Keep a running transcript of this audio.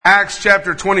Acts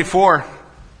chapter 24,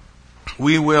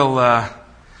 we'll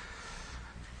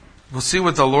see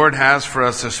what the Lord has for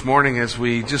us this morning as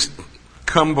we just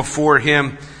come before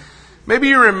Him. Maybe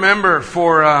you remember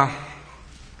for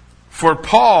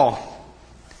Paul,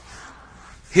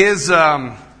 his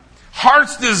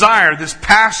heart's desire, this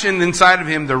passion inside of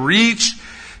him to reach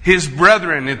his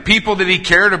brethren and people that he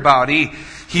cared about. He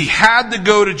had to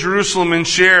go to Jerusalem and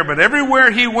share, but everywhere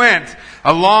he went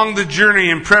along the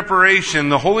journey in preparation,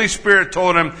 the Holy Spirit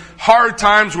told him hard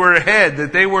times were ahead,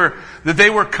 that they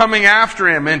were coming after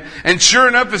him. And sure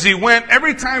enough, as he went,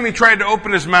 every time he tried to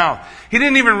open his mouth, he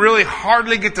didn't even really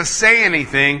hardly get to say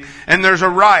anything, and there's a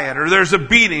riot, or there's a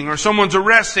beating, or someone's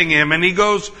arresting him, and he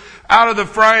goes out of the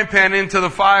frying pan into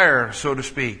the fire, so to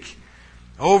speak.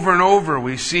 Over and over,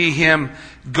 we see him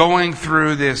going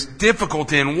through this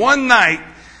difficulty. And one night,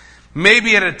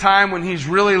 maybe at a time when he's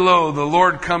really low, the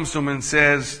Lord comes to him and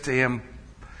says to him,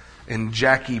 in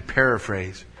Jackie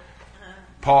paraphrase,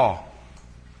 Paul,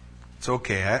 it's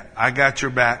okay. I got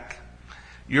your back.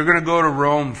 You're going to go to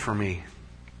Rome for me.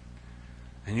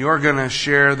 And you're going to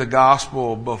share the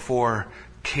gospel before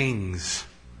kings.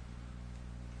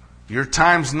 Your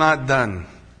time's not done.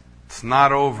 It's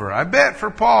not over. I bet for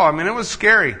Paul, it was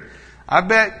scary. I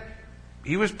bet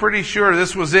he was pretty sure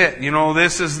this was it.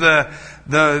 This is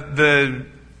the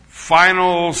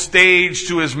final stage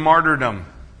to his martyrdom.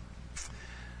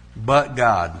 But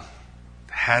God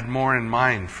had more in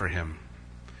mind for him.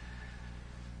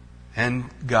 And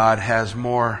God has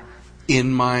more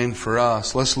in mind for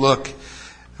us. Let's look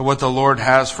at what the Lord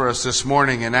has for us this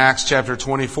morning in Acts chapter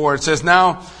 24. It says,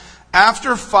 Now,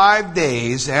 after 5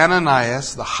 days,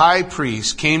 Ananias, the high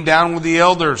priest, came down with the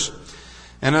elders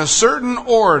and a certain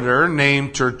orator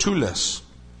named Tertullus.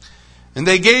 And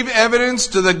they gave evidence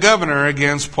to the governor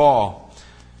against Paul.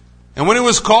 And when he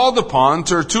was called upon,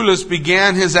 Tertullus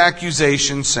began his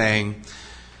accusation, saying,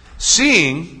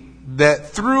 Seeing that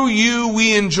through you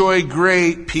we enjoy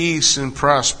great peace and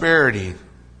prosperity,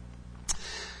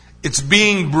 it's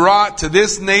being brought to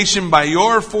this nation by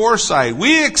your foresight.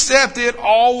 We accept it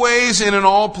always and in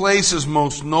all places,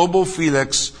 most noble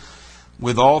Felix,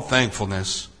 with all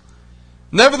thankfulness.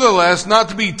 Nevertheless, not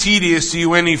to be tedious to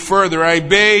you any further, I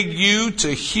beg you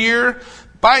to hear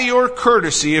by your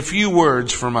courtesy a few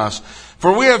words from us.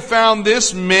 For we have found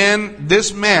this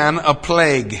man a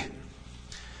plague,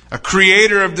 a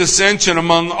creator of dissension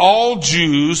among all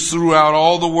Jews throughout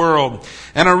all the world,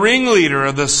 and a ringleader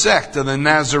of the sect of the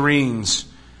Nazarenes.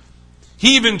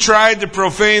 He even tried to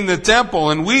profane the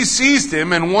temple, and we seized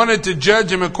him and wanted to judge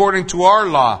him according to our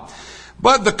law.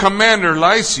 But the commander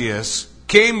Lysias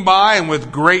came by and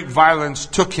with great violence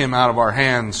took him out of our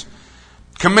hands,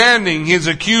 commanding his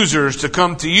accusers to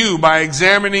come to you. By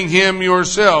examining him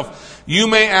yourself, you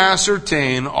may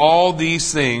ascertain all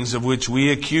these things of which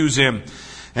we accuse him.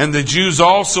 And the Jews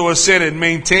also assented,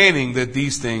 maintaining that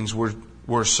these things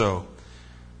were so.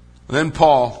 Then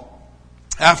Paul,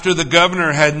 after the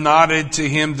governor had nodded to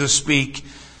him to speak,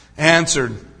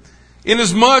 answered,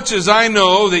 Inasmuch as I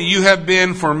know that you have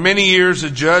been for many years a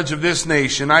judge of this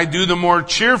nation, I do the more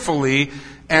cheerfully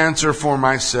answer for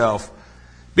myself.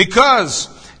 Because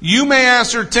you may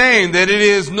ascertain that it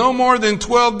is no more than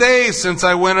 12 days since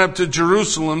I went up to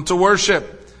Jerusalem to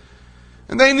worship.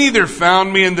 And they neither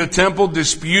found me in the temple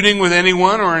disputing with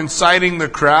anyone or inciting the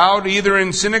crowd, either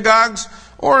in synagogues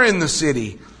or in the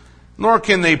city. Nor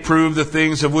can they prove the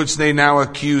things of which they now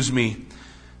accuse me.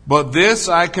 But this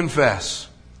I confess,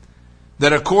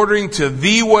 that according to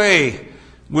the way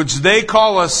which they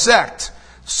call a sect,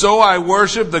 so I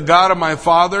worship the God of my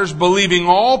fathers, believing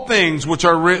all things which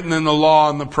are written in the law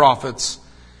and the prophets.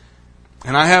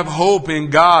 And I have hope in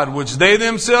God, which they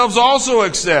themselves also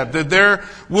accept, that there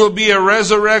will be a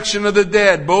resurrection of the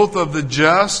dead, both of the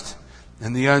just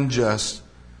and the unjust.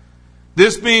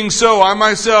 This being so, I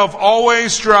myself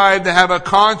always strive to have a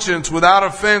conscience without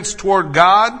offense toward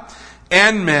God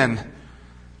and men.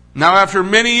 Now after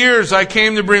many years I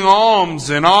came to bring alms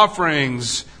and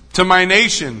offerings to my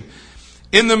nation,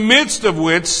 in the midst of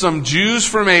which some Jews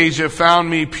from Asia found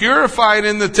me purified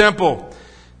in the temple,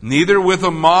 neither with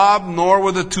a mob nor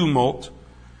with a tumult.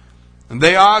 And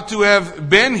they ought to have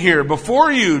been here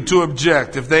before you to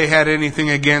object if they had anything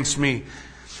against me.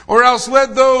 Or else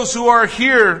let those who are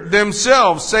here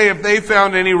themselves say if they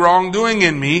found any wrongdoing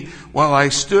in me while I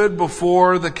stood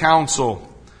before the council.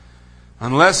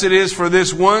 Unless it is for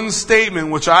this one statement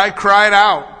which I cried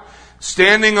out,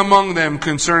 standing among them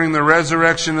concerning the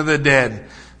resurrection of the dead,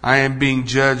 I am being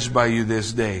judged by you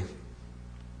this day.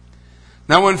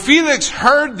 Now when Felix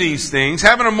heard these things,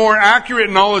 having a more accurate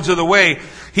knowledge of the way,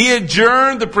 he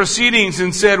adjourned the proceedings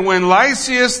and said, When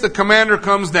Lysias the commander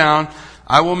comes down,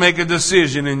 I will make a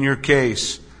decision in your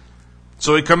case."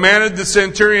 So he commanded the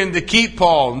centurion to keep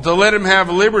Paul and to let him have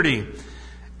liberty,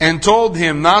 and told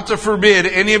him not to forbid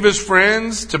any of his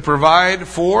friends to provide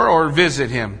for or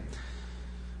visit him.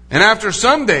 And after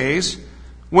some days,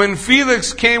 when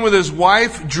Felix came with his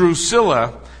wife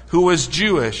Drusilla, who was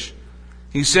Jewish,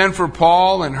 he sent for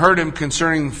Paul and heard him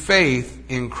concerning faith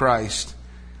in Christ.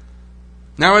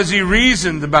 Now as he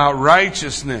reasoned about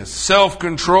righteousness,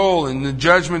 self-control, and the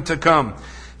judgment to come,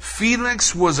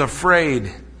 Felix was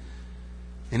afraid.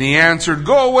 And he answered,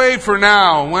 "Go away for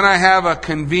now. When I have a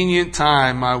convenient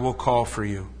time, I will call for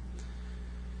you."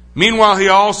 Meanwhile, he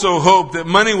also hoped that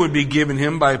money would be given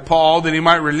him by Paul, that he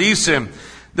might release him.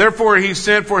 Therefore, he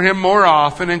sent for him more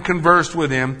often and conversed with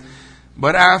him.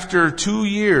 But after 2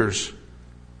 years,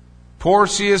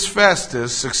 Porcius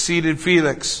Festus succeeded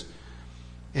Felix.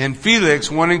 And Felix,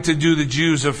 wanting to do the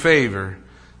Jews a favor,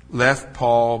 left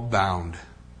Paul bound.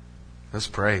 Let's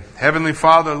pray. Heavenly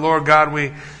Father, Lord God,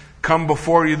 we come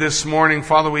before you this morning.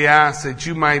 Father, we ask that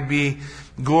you might be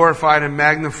glorified and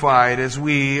magnified as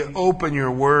we open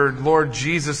your word. Lord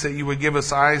Jesus, that you would give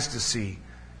us eyes to see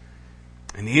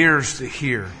and ears to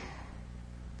hear.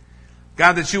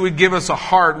 God, that you would give us a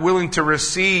heart willing to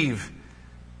receive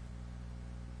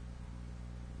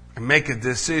and make a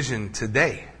decision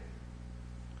today,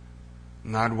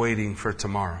 not waiting for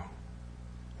tomorrow.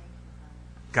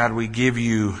 God, we give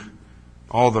you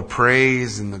all the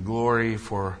praise and the glory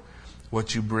for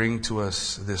what you bring to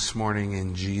us this morning.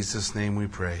 In Jesus' name we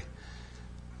pray.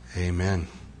 Amen.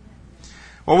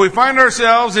 Well, we find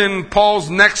ourselves in Paul's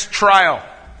next trial.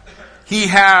 He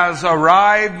has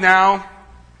arrived now.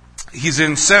 He's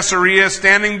in Caesarea,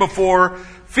 standing before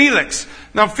Felix.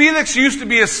 Now, Felix used to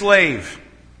be a slave.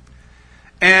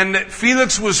 And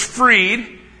Felix was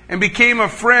freed and became a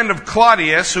friend of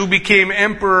Claudius, who became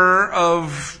emperor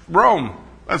of Rome.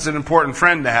 That's an important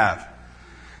friend to have.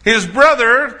 His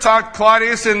brother talked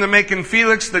Claudius into making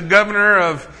Felix the governor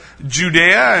of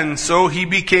Judea, and so he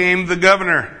became the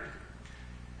governor.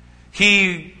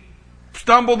 He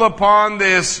stumbled upon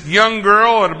this young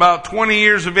girl at about 20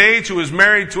 years of age who was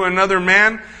married to another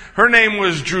man. Her name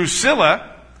was Drusilla,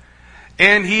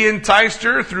 and he enticed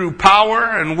her through power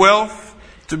and wealth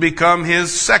to become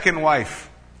his second wife.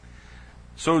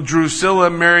 So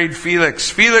Drusilla married Felix.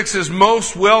 Felix is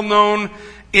most well known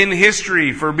in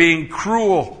history for being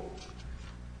cruel,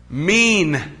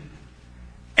 mean,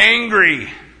 angry.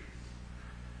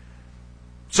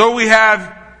 So we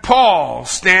have Paul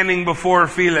standing before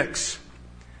Felix.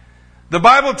 The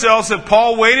Bible tells that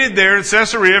Paul waited there in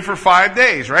Caesarea for 5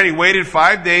 days, right? He waited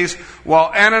 5 days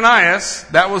while Ananias,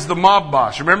 that was the mob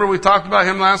boss. Remember we talked about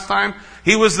him last time?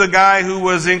 He was the guy who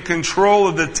was in control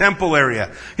of the temple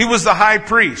area. He was the high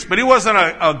priest, but he wasn't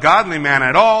a godly man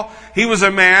at all. He was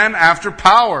a man after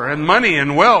power and money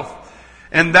and wealth.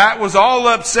 And that was all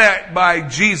upset by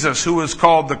Jesus, who was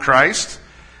called the Christ,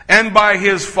 and by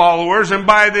his followers, and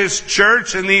by this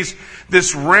church and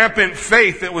this rampant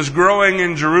faith that was growing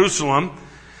in Jerusalem.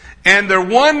 And the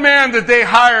one man that they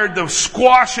hired to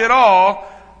squash it all,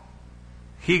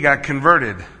 he got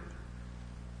converted.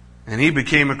 And he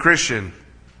became a Christian.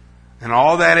 And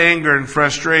all that anger and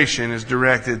frustration is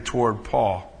directed toward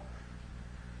Paul.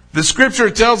 The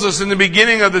scripture tells us in the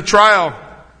beginning of the trial,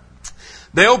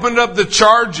 they opened up the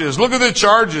charges. Look at the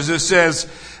charges. It says,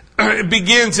 it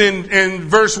begins in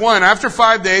verse 1. After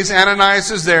 5 days,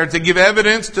 Ananias is there to give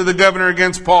evidence to the governor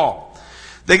against Paul.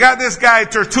 They got this guy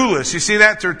Tertullus. You see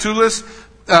that? Tertullus,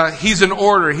 he's an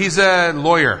orator. He's a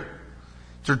lawyer.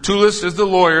 Tertullus is the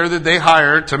lawyer that they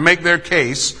hired to make their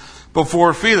case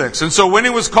before Felix. And so when he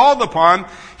was called upon,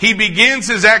 he begins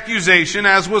his accusation,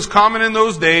 as was common in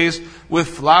those days, with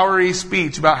flowery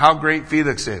speech about how great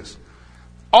Felix is.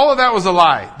 All of that was a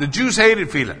lie. The Jews hated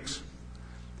Felix.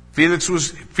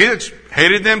 Felix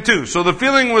hated them too. So the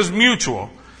feeling was mutual.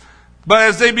 But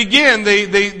as they begin,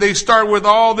 they start with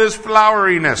all this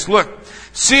floweriness. Look,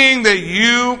 seeing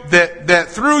that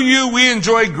through you we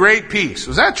enjoy great peace.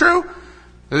 Was that true?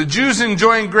 Are the Jews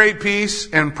enjoying great peace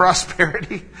and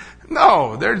prosperity?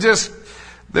 No, they're just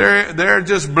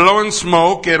blowing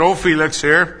smoke at old Felix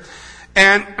here.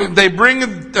 And they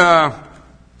bring that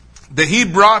he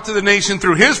brought to the nation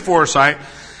through his foresight,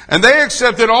 and they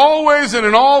accepted always and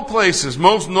in all places,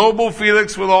 most noble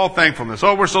Felix, with all thankfulness.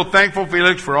 Oh, we're so thankful,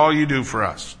 Felix, for all you do for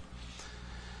us.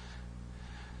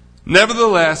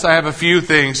 Nevertheless, I have a few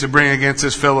things to bring against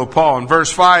this fellow Paul. In verse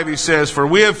 5 he says, "For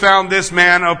we have found this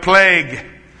man a plague."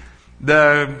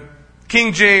 The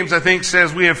King James, I think,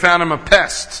 says we have found him a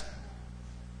pest.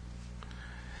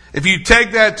 If you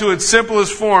take that to its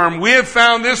simplest form, we have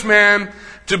found this man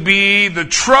to be the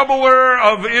troubler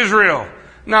of Israel.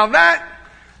 Now that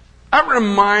That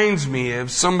reminds me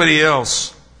of somebody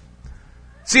else.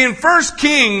 See, in 1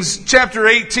 Kings chapter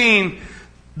 18,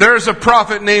 there's a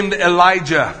prophet named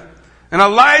Elijah. And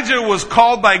Elijah was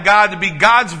called by God to be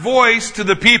God's voice to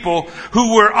the people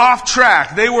who were off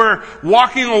track. They were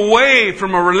walking away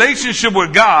from a relationship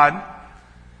with God.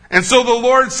 And so the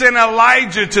Lord sent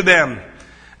Elijah to them.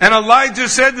 And Elijah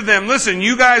said to them, listen,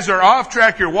 you guys are off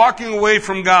track. You're walking away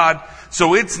from God.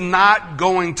 So it's not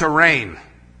going to rain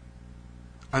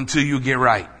until you get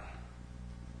right.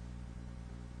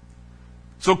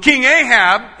 So King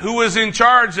Ahab, who was in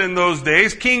charge in those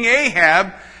days, King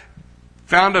Ahab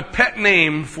found a pet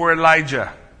name for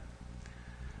Elijah.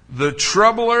 The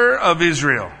troubler of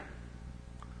Israel.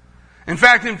 In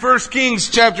fact, in 1 Kings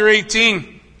chapter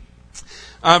 18,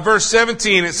 verse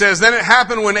 17, it says, then it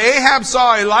happened when Ahab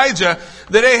saw Elijah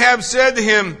that Ahab said to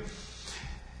him,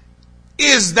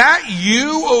 is that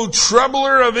you, O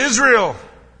troubler of Israel?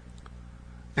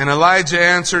 And Elijah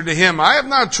answered to him, I have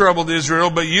not troubled Israel,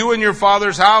 but you and your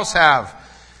father's house have,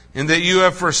 in that you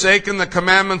have forsaken the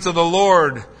commandments of the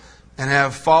Lord and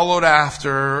have followed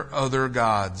after other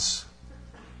gods.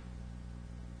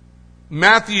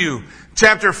 Matthew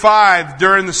chapter 5,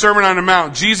 during the Sermon on the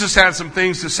Mount, Jesus had some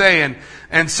things to say,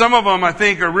 and some of them I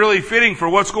think are really fitting for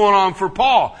what's going on for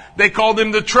Paul. They called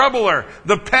him the troubler,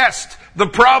 the pest, the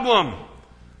problem.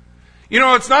 You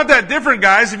know, it's not that different,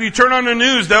 guys. If you turn on the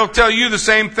news, they'll tell you the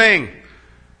same thing.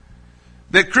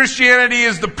 That Christianity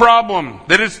is the problem,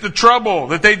 that it's the trouble,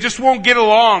 that they just won't get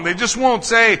along. They just won't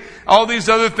say all these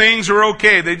other things are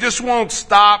okay. They just won't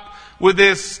stop with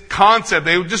this concept.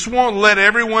 They just won't let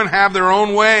everyone have their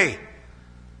own way.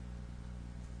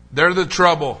 They're the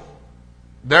trouble.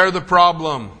 They're the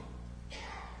problem.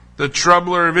 The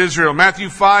troubler of Israel. Matthew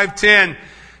 5:10,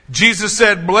 Jesus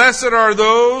said, blessed are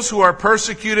those who are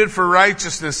persecuted for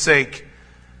righteousness' sake,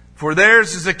 for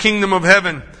theirs is the kingdom of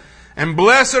heaven. And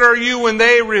blessed are you when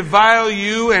they revile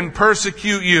you and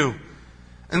persecute you,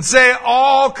 and say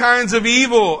all kinds of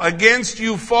evil against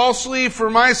you falsely for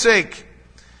my sake.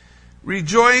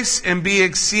 Rejoice and be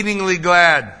exceedingly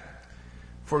glad,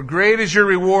 for great is your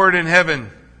reward in heaven,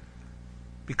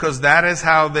 because that is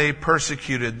how they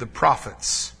persecuted the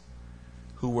prophets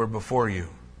who were before you.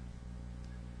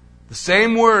 The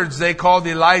same words they called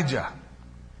Elijah,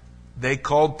 they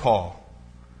called Paul.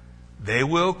 They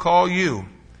will call you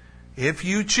if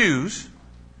you choose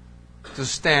to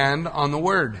stand on the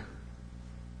word.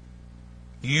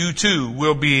 You too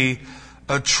will be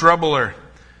a troubler.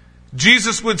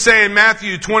 Jesus would say in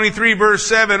Matthew 23 verse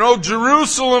 7, "O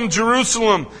Jerusalem,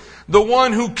 Jerusalem, the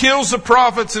one who kills the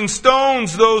prophets and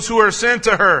stones those who are sent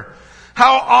to her.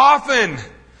 How often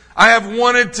I have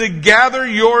wanted to gather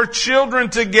your children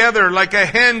together like a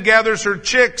hen gathers her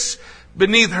chicks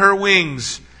beneath her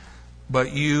wings,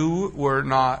 but you were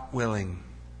not willing."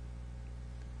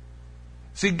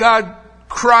 See, God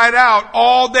cried out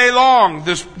all day long.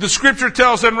 The scripture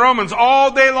tells in Romans,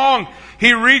 all day long,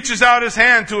 He reaches out His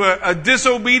hand to a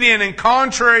disobedient and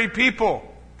contrary people.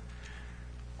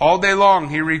 All day long,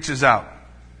 He reaches out.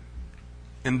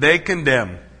 And they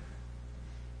condemn.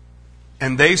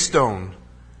 And they stone.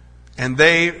 And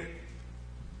they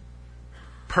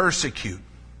persecute.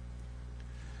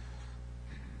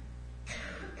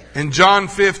 In John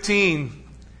 15,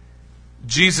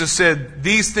 Jesus said,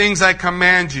 "These things I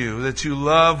command you, that you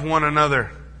love one another.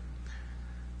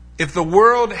 If the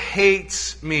world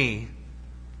hates me,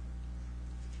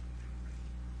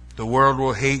 the world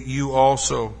will hate you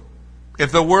also.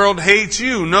 If the world hates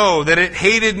you, know that it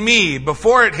hated me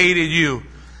before it hated you.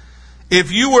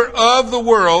 If you were of the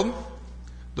world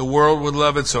would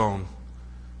love its own.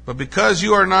 But because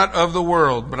you are not of the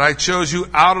world, but I chose you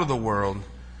out of the world,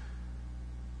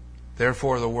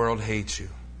 therefore the world hates you."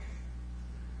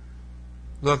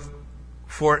 Look,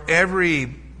 for every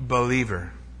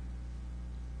believer,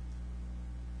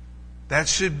 that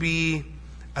should be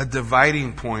a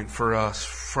dividing point for us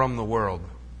from the world.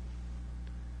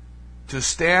 To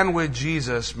stand with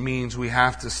Jesus means we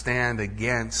have to stand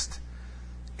against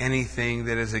anything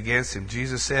that is against Him.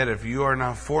 Jesus said, "If you are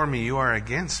not for me, you are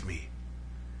against me."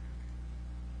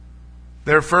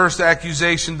 Their first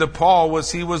accusation to Paul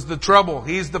was he was the trouble.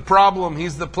 He's the problem.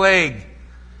 He's the plague.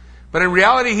 But in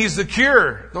reality, He's the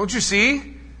cure. Don't you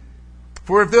see?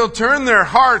 For if they'll turn their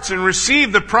hearts and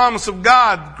receive the promise of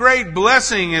God, great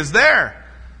blessing is there.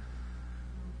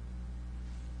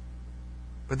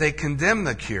 But they condemn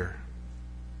the cure.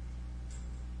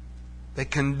 They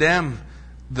condemn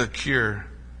the cure.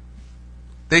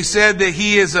 They said that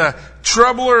He is a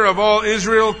troubler of all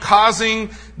Israel, causing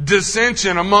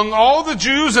dissension among all the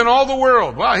Jews and all the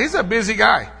world. Wow, He's a busy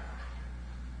guy.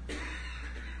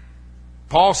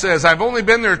 Paul says, I've only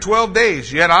been there 12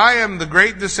 days, yet I am the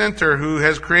great dissenter who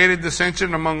has created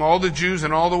dissension among all the Jews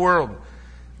in all the world.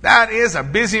 That is a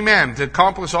busy man to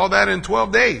accomplish all that in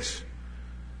 12 days.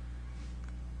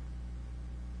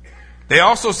 They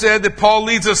also said that Paul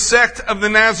leads a sect of the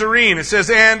Nazarene. It says,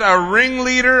 and a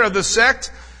ringleader of the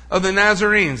sect of the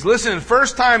Nazarenes. Listen, the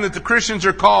first time that the Christians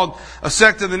are called a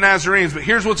sect of the Nazarenes, but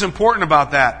here's what's important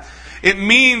about that. It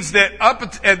means that up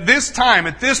at this time,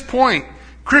 at this point,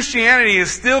 Christianity is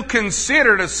still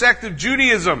considered a sect of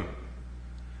Judaism,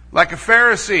 like a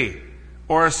Pharisee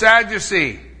or a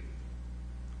Sadducee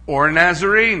or a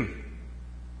Nazarene.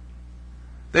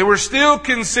 They were still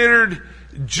considered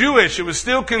Jewish. It was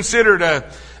still considered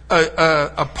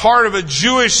a part of a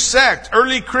Jewish sect.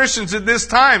 Early Christians at this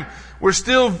time were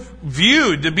still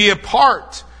viewed to be a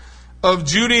part of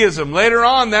Judaism. Later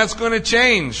on, that's going to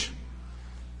change.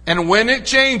 And when it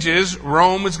changes,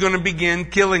 Rome is going to begin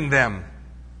killing them.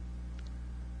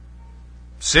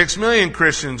 6 million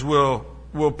Christians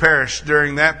will perish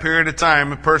during that period of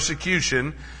time of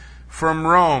persecution from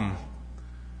Rome.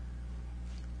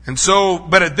 And so,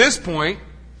 but at this point,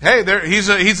 hey,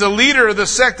 he's a leader of the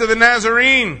sect of the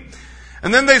Nazarene.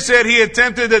 And then they said he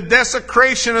attempted a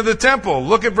desecration of the temple.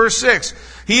 Look at verse 6.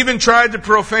 He even tried to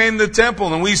profane the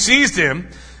temple, and we seized him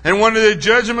and wanted to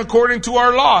judge him according to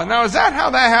our law. Now, is that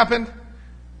how that happened?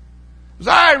 As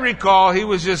I recall, he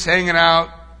was just hanging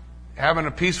out, having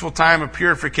a peaceful time of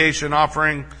purification,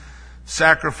 offering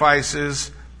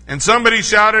sacrifices. And somebody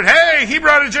shouted, hey, he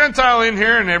brought a Gentile in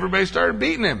here, and everybody started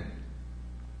beating him.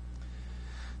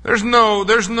 There's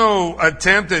no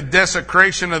attempt at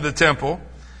desecration of the temple.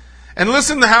 And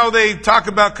listen to how they talk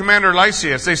about Commander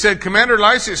Lysias. They said, Commander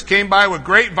Lysias came by with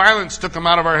great violence, took him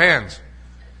out of our hands.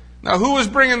 Now, who was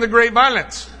bringing the great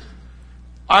violence?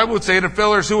 I would say the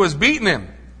fellers who was beating him.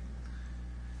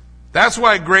 That's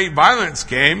why great violence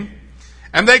came.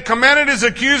 And they commanded his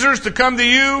accusers to come to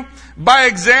you. By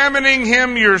examining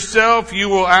him yourself, you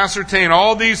will ascertain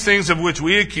all these things of which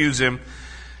we accuse him.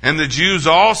 And the Jews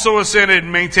also assented,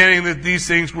 maintaining that these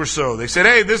things were so. They said,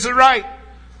 hey, this is right.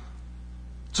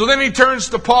 So then he turns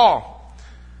to Paul.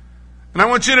 And I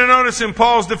want you to notice in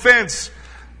Paul's defense,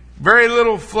 very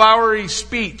little flowery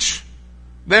speech.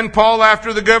 Then Paul,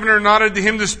 after the governor nodded to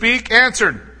him to speak,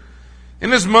 answered,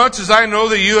 inasmuch as I know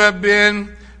that you have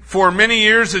been for many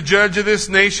years a judge of this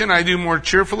nation, I do more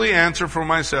cheerfully answer for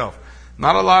myself.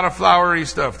 Not a lot of flowery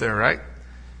stuff there, right?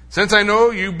 Since I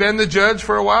know you've been the judge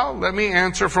for a while, let me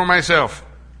answer for myself.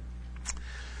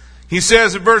 He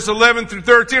says in verse 11 through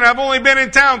 13, I've only been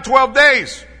in town 12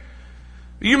 days.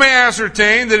 You may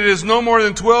ascertain that it is no more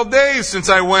than 12 days since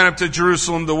I went up to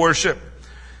Jerusalem to worship.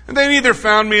 And they neither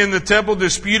found me in the temple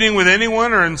disputing with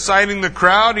anyone or inciting the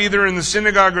crowd, either in the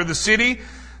synagogue or the city,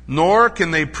 nor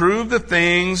can they prove the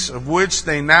things of which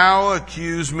they now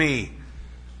accuse me.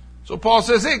 So Paul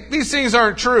says, hey, these things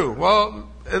aren't true. Well,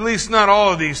 at least not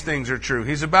all of these things are true.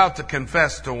 He's about to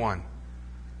confess to one.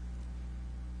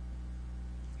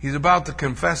 He's about to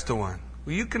confess to one.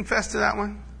 Will you confess to that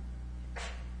one?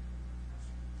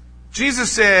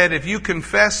 Jesus said, if you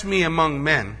confess me among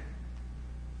men,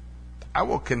 I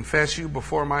will confess you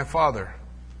before my Father.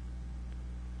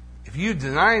 If you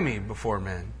deny me before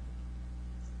men,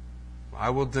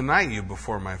 I will deny you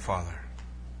before my Father.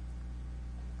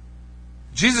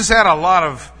 Jesus had a lot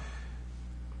of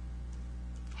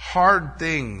hard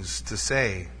things to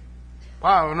say.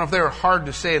 Well, I don't know if they were hard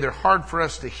to say. They're hard for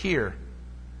us to hear.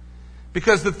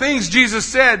 Because the things Jesus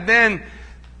said then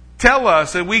tell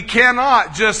us that we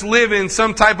cannot just live in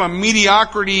some type of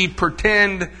mediocrity,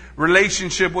 pretend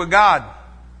relationship with God.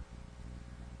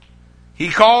 He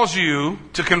calls you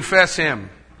to confess Him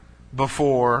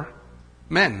before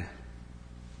men.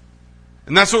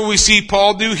 And that's what we see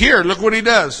Paul do here. Look what he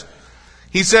does.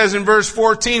 He says in verse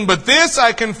 14, but this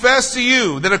I confess to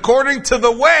you, that according to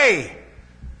the way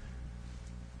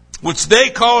which they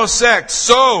call a sect,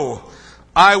 so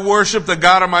I worship the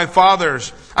God of my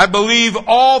fathers. I believe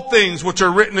all things which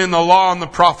are written in the law and the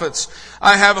prophets.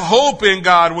 I have hope in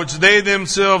God, which they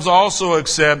themselves also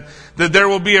accept, that there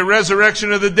will be a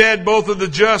resurrection of the dead, both of the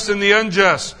just and the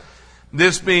unjust.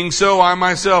 This being so, I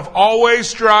myself always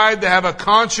strive to have a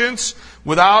conscience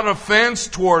without offense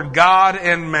toward God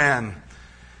and man.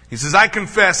 He says, I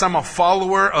confess I'm a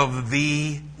follower of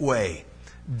the way.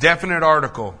 Definite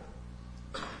article.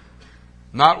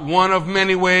 Not one of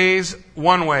many ways,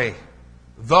 one way.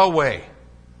 The way.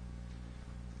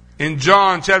 In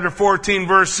John chapter 14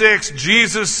 verse 6,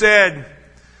 Jesus said,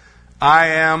 I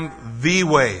am the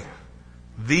way,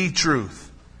 the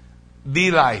truth,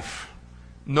 the life.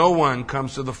 No one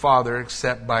comes to the Father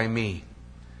except by me.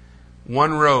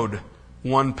 One road,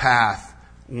 one path,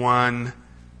 one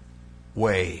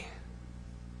way.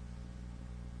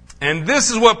 And this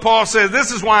is what Paul says.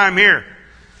 This is why I'm here.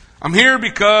 I'm here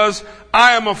because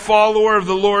I am a follower of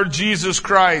the Lord Jesus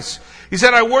Christ. He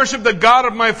said, I worship the God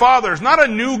of my fathers. Not a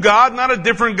new God, not a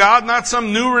different God, not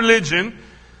some new religion.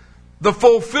 The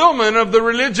fulfillment of the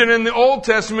religion in the Old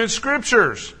Testament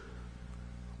scriptures.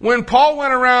 When Paul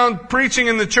went around preaching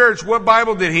in the church, what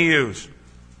Bible did he use?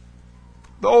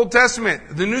 The Old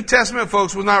Testament. The New Testament,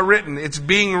 folks, was not written. It's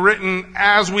being written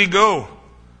as we go.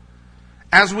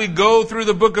 As we go through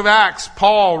the book of Acts,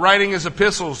 Paul writing his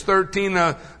epistles,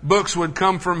 13 books would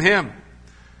come from him.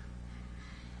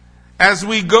 As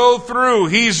we go through,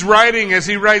 he's writing as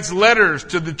he writes letters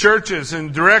to the churches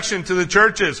and direction to the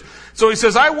churches. So he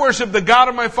says, I worship the God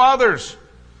of my fathers.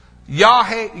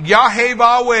 Yahweh,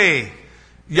 Yahweh,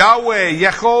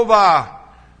 Yehovah,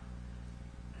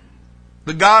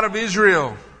 the God of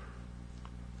Israel.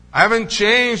 I haven't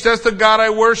changed. That's the God I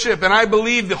worship. And I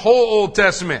believe the whole Old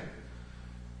Testament.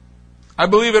 I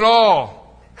believe it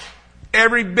all.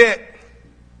 Every bit,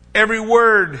 every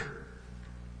word,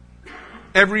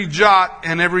 every jot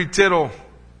and every tittle.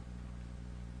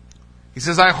 He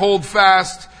says, I hold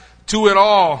fast to it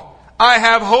all. I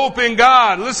have hope in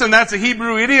God. Listen, that's a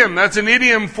Hebrew idiom. That's an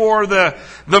idiom for the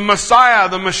Messiah,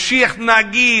 the Mashiach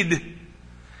Nagid.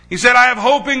 He said, I have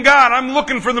hope in God. I'm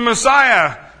looking for the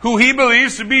Messiah, who he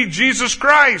believes to be Jesus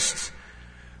Christ,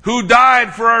 who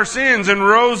died for our sins and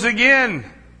rose again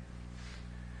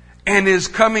and is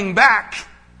coming back.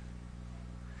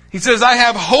 He says, I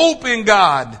have hope in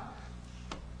God,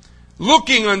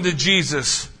 looking unto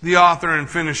Jesus, the author and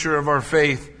finisher of our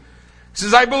faith. He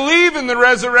says, I believe in the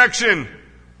resurrection.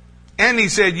 And he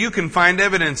said, you can find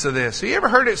evidence of this. Have you ever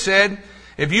heard it said,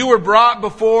 if you were brought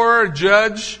before a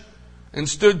judge and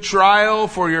stood trial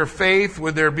for your faith,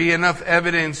 would there be enough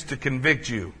evidence to convict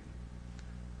you?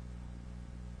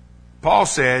 Paul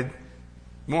said,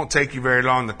 it won't take you very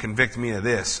long to convict me of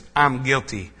this. I'm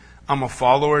guilty. I'm a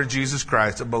follower of Jesus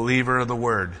Christ, a believer of the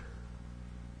Word.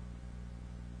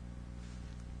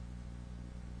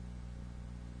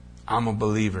 I'm a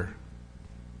believer.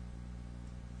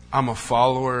 I'm a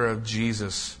follower of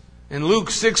Jesus. In Luke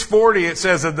 6:40 it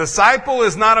says, a disciple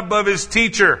is not above his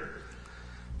teacher,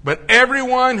 but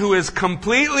everyone who is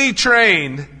completely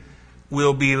trained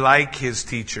will be like his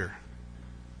teacher.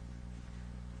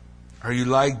 Are you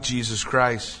like Jesus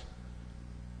Christ?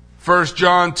 1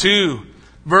 John 2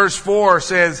 verse 4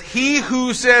 says, he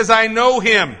who says I know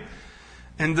him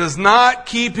and does not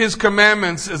keep his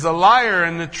commandments is a liar,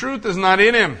 and the truth is not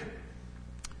in him.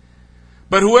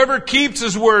 But whoever keeps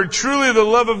his word, truly the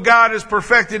love of God is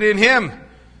perfected in him.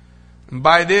 And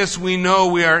by this we know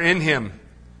we are in him.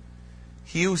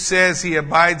 He who says he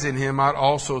abides in him ought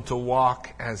also to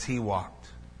walk as he walked.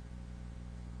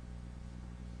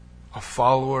 A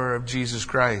follower of Jesus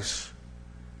Christ.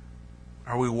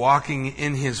 Are we walking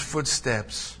in his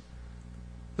footsteps?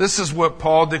 This is what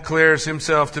Paul declares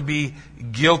himself to be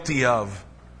guilty of.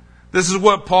 This is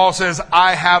what Paul says,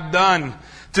 I have done.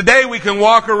 Today we can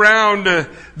walk around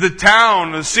the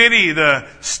town, the city, the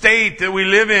state that we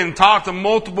live in, talk to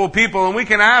multiple people, and we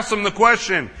can ask them the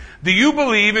question, do you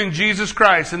believe in Jesus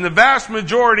Christ? And the vast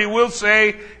majority will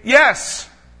say yes.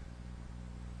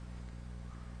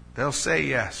 They'll say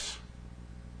yes.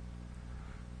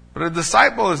 But a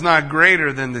disciple is not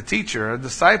greater than the teacher. A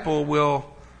disciple will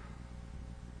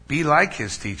be like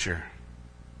his teacher.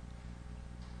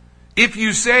 If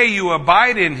you say you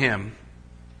abide in him,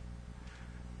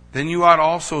 then you ought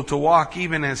also to walk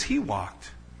even as he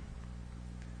walked.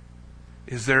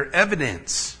 Is there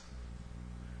evidence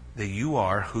that you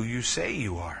are who you say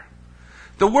you are?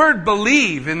 The word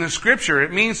believe in the scripture,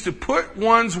 it means to put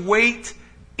one's weight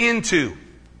into.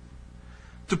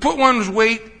 To put one's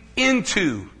weight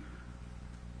into.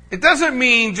 It doesn't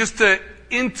mean just to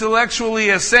intellectually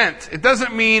assent. It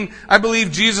doesn't mean I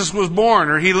believe Jesus was born,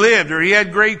 or he lived, or he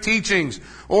had great teachings,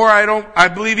 or I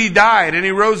believe he died and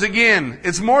he rose again.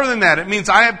 It's more than that. It means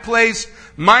I have placed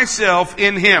myself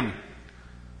in him.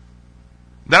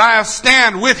 That I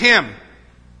stand with him.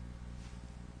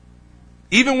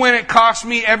 Even when it costs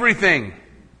me everything.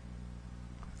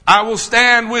 I will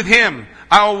stand with him.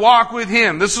 I will walk with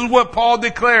him. This is what Paul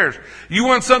declares. You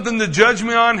want something to judge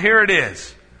me on? Here it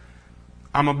is.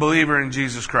 I'm a believer in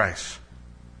Jesus Christ.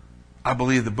 I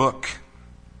believe the book.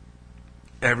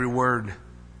 Every word.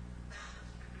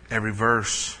 Every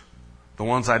verse. The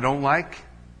ones I don't like.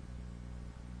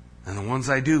 And the ones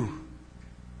I do.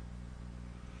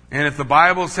 And if the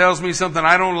Bible tells me something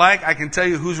I don't like, I can tell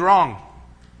you who's wrong.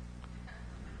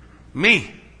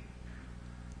 Me.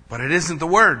 But it isn't the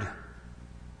Word.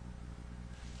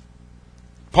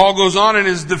 Paul goes on in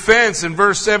his defense in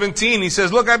verse 17. He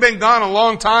says, look, I've been gone a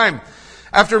long time.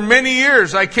 After many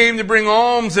years, I came to bring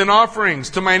alms and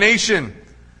offerings to my nation.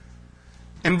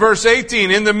 In verse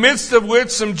 18, in the midst of which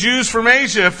some Jews from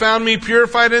Asia found me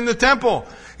purified in the temple.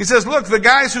 He says, look, the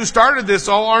guys who started this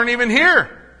all aren't even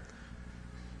here.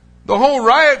 The whole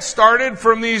riot started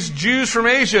from these Jews from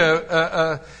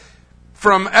Asia,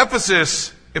 from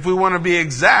Ephesus, if we want to be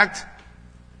exact.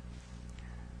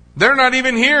 They're not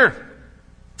even here.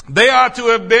 They ought to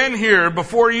have been here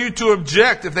before you to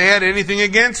object if they had anything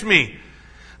against me.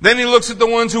 Then he looks at the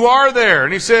ones who are there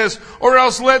and he says, or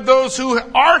else let those who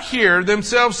are here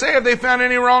themselves say if they found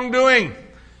any wrongdoing.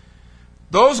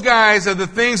 Those guys are the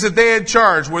things that they had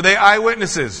charged. Were they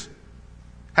eyewitnesses?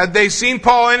 Had they seen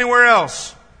Paul anywhere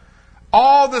else?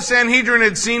 All the Sanhedrin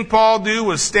had seen Paul do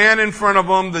was stand in front of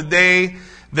them the day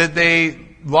that they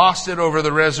lost it over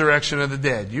the resurrection of the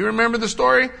dead. You remember the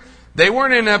story? They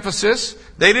weren't in Ephesus.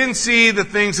 They didn't see the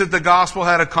things that the gospel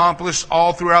had accomplished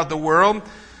all throughout the world.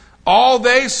 All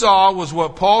they saw was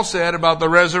what Paul said about the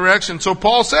resurrection. So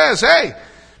Paul says, hey,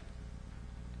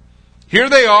 here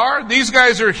they are. These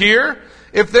guys are here.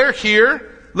 If they're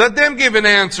here, let them give an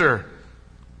answer.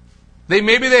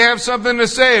 Maybe they have something to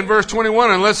say in verse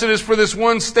 21, unless it is for this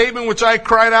one statement which I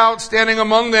cried out standing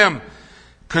among them.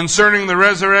 Concerning the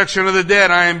resurrection of the dead,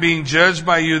 I am being judged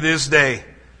by you this day.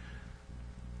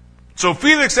 So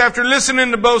Felix, after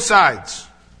listening to both sides,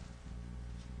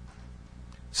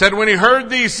 said when he heard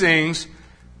these things,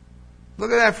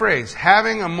 look at that phrase,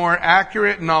 having a more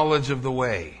accurate knowledge of the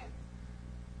way.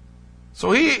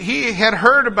 So he had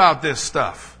heard about this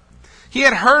stuff. He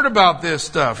had heard about this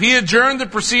stuff. He adjourned the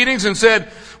proceedings and said,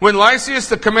 when Lysias,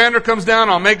 the commander, comes down,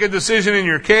 I'll make a decision in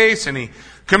your case. And he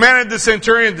commanded the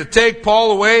centurion to take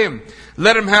Paul away and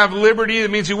let him have liberty.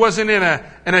 That means he wasn't in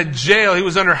a jail. He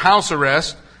was under house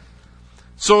arrest.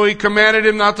 So he commanded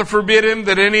him not to forbid him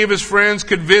that any of his friends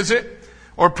could visit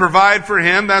or provide for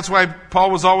him. That's why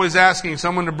Paul was always asking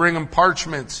someone to bring him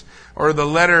parchments or the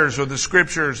letters or the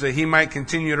scriptures that he might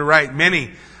continue to write.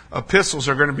 Many epistles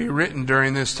are going to be written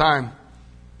during this time.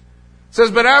 It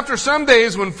says, but after some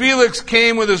days when Felix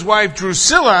came with his wife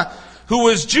Drusilla, who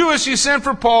was Jewish, he sent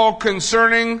for Paul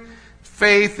concerning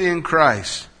faith in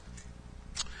Christ.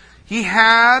 He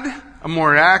had a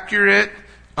more accurate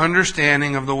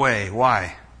understanding of the way.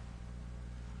 Why?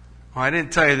 Well, I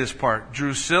didn't tell you this part.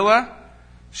 Drusilla,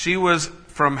 she was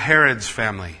from Herod's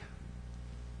family.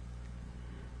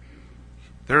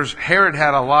 Herod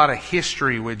had a lot of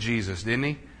history with Jesus, didn't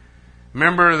he?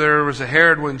 Remember there was a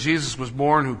Herod when Jesus was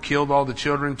born who killed all the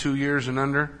children 2 years and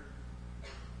under?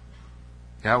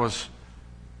 That was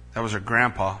her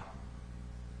grandpa.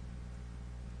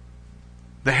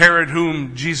 The Herod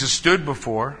whom Jesus stood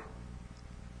before.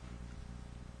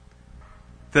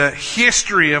 The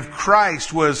history of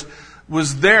Christ was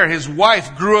there. His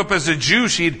wife grew up as a Jew.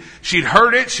 She'd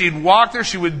heard it. She'd walked there.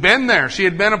 She had been there. She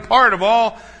had been a part of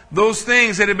all those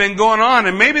things that had been going on.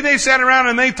 And maybe they sat around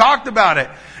and they talked about it.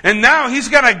 And now he's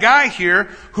got a guy here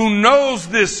who knows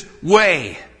this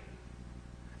way.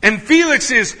 And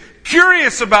Felix is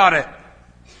curious about it.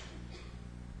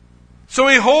 So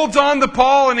he holds on to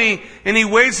Paul and he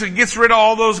waits and gets rid of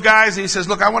all those guys. And he says,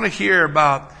 look, I want to hear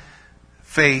about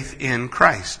faith in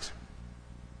Christ.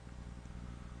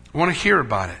 I want to hear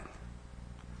about it.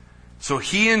 So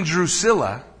he and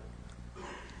Drusilla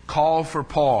call for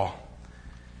Paul.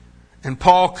 And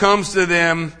Paul comes to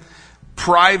them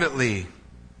privately.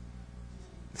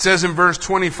 It says in verse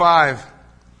 25,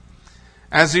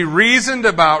 as he reasoned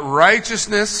about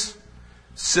righteousness,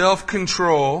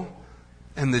 self-control,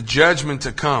 and the judgment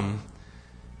to come,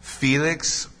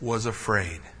 Felix was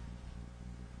afraid.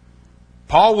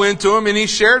 Paul went to him and he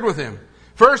shared with him.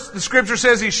 First, the scripture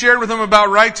says he shared with him about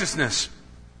righteousness.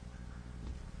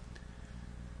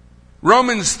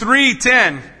 Romans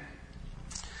 3:10,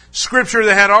 scripture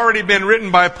that had already been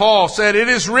written by Paul, said, it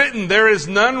is written, there is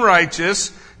none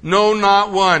righteous, no,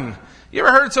 not one. You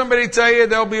ever heard somebody tell you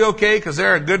they'll be okay because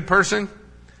they're a good person?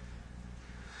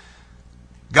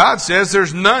 God says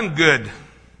there's none good.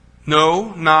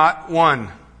 No, not one.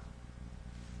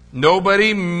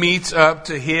 Nobody meets up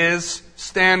to His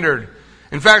standard.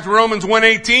 In fact, Romans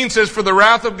 1:18 says, for the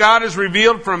wrath of God is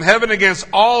revealed from heaven against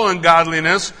all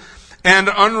ungodliness and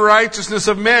unrighteousness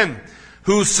of men,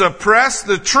 who suppress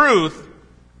the truth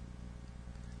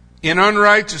in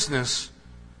unrighteousness,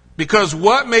 because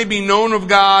what may be known of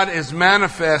God is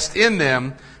manifest in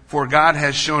them, for God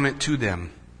has shown it to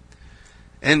them.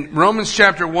 In Romans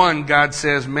chapter 1, God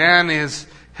says, man is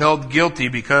held guilty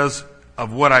because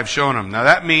of what I've shown him. Now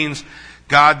that means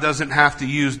God doesn't have to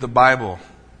use the Bible.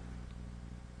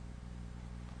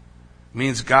 It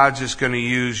means God's just going to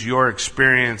use your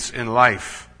experience in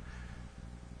life.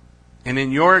 And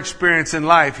in your experience in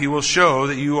life, He will show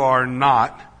that you are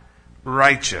not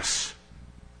righteous.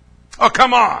 Oh,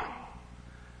 come on.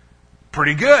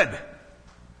 Pretty good.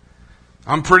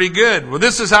 I'm pretty good. Well,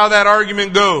 this is how that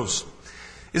argument goes.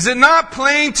 Is it not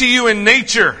plain to you in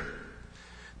nature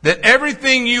that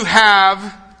everything you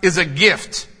have is a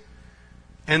gift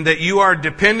and that you are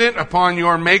dependent upon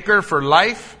your Maker for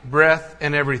life, breath,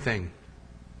 and everything?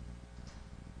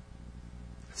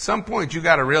 At some point, you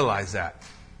got to realize that.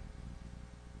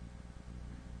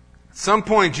 At some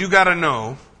point, you got to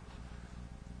know,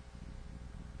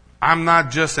 I'm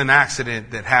not just an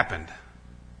accident that happened.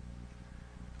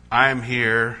 I'm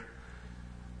here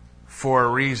for a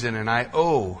reason, and I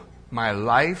owe my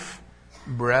life,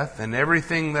 breath, and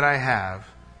everything that I have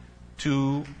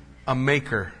to a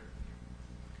Maker.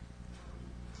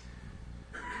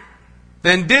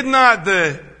 Then did not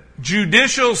the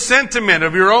judicial sentiment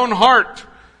of your own heart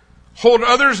hold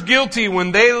others guilty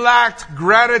when they lacked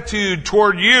gratitude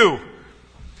toward you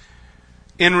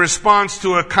in response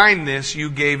to a kindness you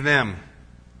gave them?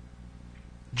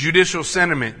 Judicial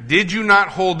sentiment. Did you not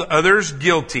hold others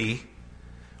guilty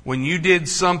when you did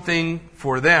something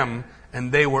for them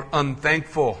and they were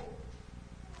unthankful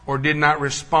or did not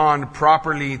respond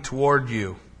properly toward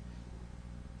you?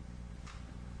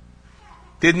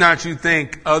 Did not you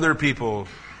think other people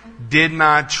did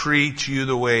not treat you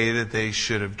the way that they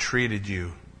should have treated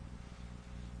you?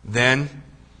 Then,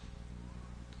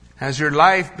 has your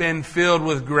life been filled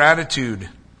with gratitude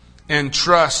and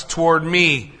trust toward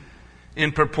me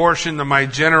in proportion to my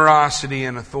generosity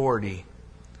and authority?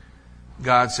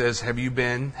 God says, have you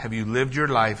lived your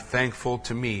life thankful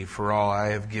to me for all I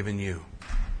have given you?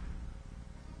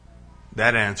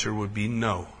 That answer would be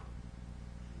no.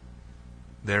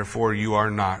 Therefore, you are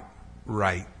not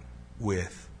right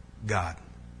with God.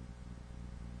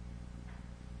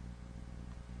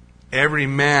 Every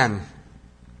man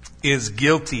is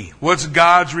guilty. What's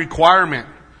God's requirement?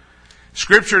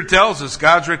 Scripture tells us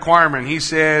God's requirement. He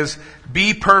says,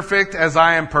 be perfect as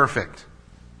I am perfect.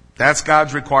 That's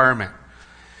God's requirement.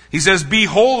 He says, be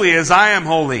holy as I am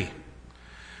holy.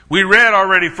 We read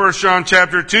already 1 John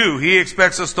chapter 2. He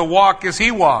expects us to walk as He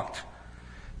walked.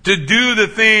 To do the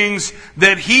things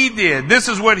that He did. This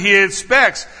is what He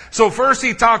expects. So first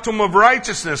He talked to him of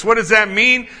righteousness. What does that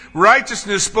mean?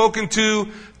 Righteousness spoken to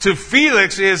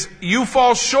Felix is you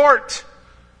fall short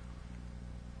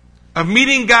of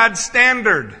meeting God's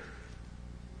standard.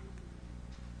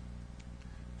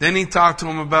 Then He talked to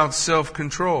him about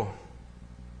self-control.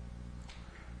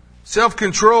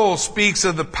 Self-control speaks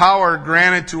of the power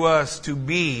granted to us to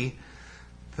be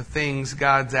the things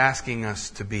God's asking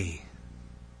us to be.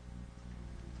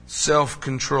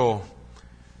 Self-control.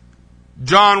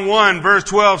 John 1 verse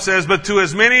 12 says, but to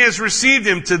as many as received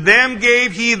Him, to them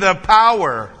gave He the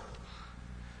power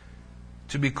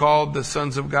to be called the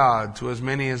sons of God, to as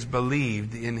many as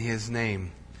believed in His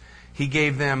name. He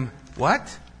gave them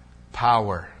what?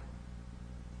 Power.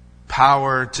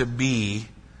 Power to be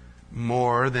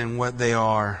more than what they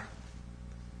are.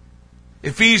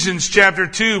 Ephesians chapter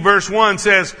 2 verse 1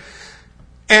 says,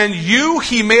 and you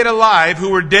He made alive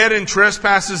who were dead in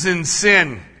trespasses and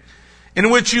sin, in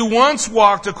which you once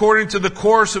walked according to the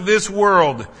course of this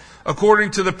world,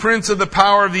 according to the prince of the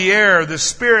power of the air, the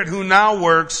spirit who now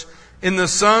works in the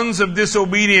sons of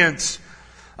disobedience,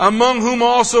 among whom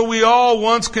also we all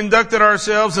once conducted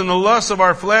ourselves in the lusts of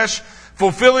our flesh,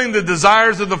 fulfilling the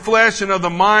desires of the flesh and of the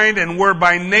mind, and were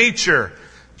by nature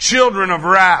children of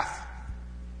wrath.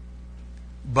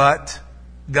 But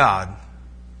God,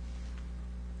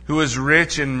 who is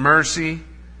rich in mercy,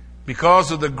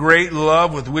 because of the great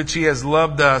love with which He has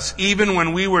loved us, even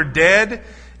when we were dead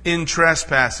in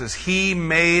trespasses, He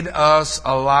made us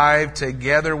alive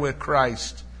together with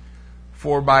Christ.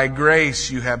 For by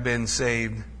grace you have been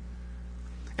saved.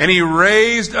 And He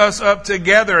raised us up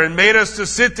together and made us to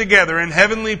sit together in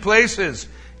heavenly places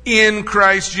in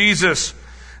Christ Jesus,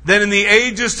 that in the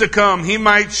ages to come He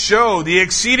might show the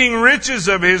exceeding riches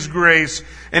of His grace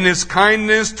and His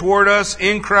kindness toward us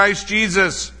in Christ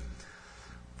Jesus.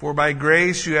 For by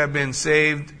grace you have been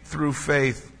saved through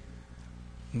faith,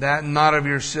 that not of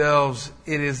yourselves,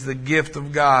 it is the gift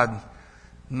of God,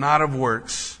 not of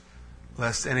works,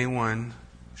 lest anyone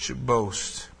should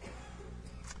boast.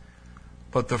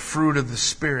 But the fruit of the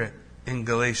Spirit in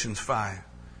Galatians 5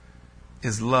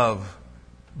 is love,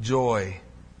 joy,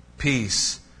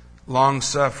 peace,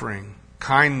 long-suffering,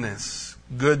 kindness,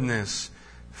 goodness,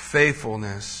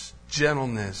 faithfulness,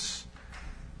 gentleness,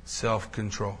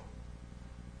 self-control.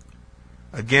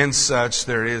 Against such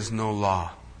there is no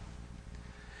law.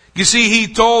 You see,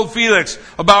 he told Felix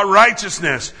about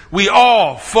righteousness. We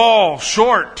all fall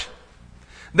short.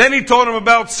 Then he told him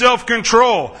about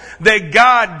self-control, that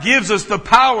God gives us the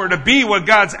power to be what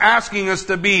God's asking us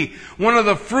to be. One of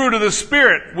the fruit of the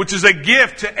Spirit, which is a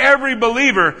gift to every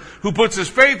believer who puts his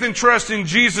faith and trust in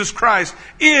Jesus Christ,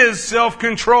 is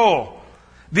self-control.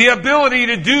 The ability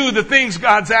to do the things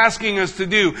God's asking us to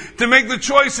do, to make the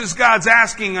choices God's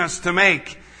asking us to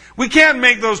make. We can't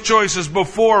make those choices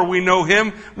before we know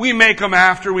Him. We make them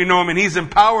after we know Him. And He's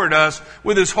empowered us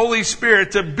with His Holy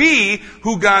Spirit to be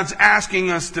who God's asking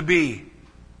us to be.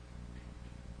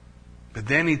 But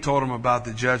then He told him about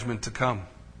the judgment to come.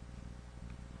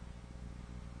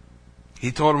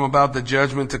 He told him about the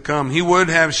judgment to come. He would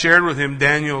have shared with him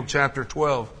Daniel chapter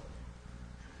 12.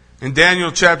 In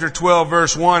Daniel chapter 12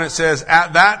 verse 1 it says,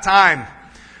 "At that time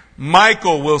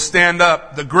Michael will stand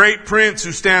up, the great prince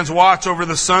who stands watch over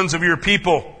the sons of your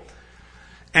people.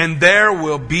 And there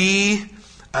will be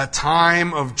a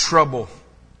time of trouble,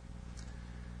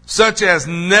 such as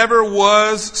never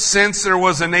was since there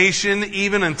was a nation,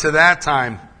 even unto that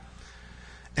time.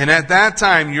 And at that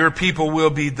time your people will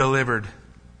be delivered.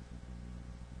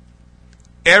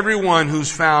 Everyone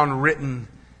who's found written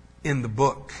in the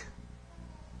book.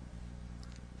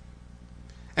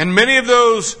 And many of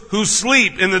those who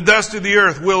sleep in the dust of the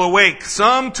earth will awake,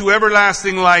 some to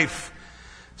everlasting life,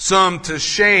 some to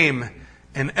shame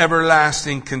and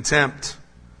everlasting contempt.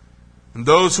 And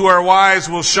those who are wise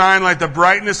will shine like the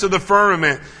brightness of the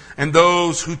firmament, and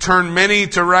those who turn many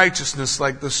to righteousness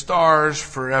like the stars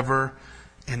forever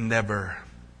and ever."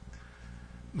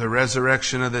 The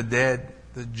resurrection of the dead,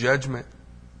 the judgment.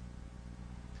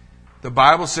 The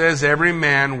Bible says every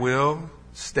man will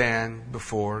stand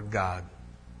before God.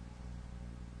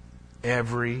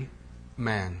 Every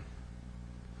man.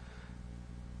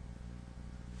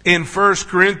 In 1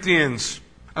 Corinthians,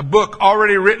 a book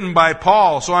already written by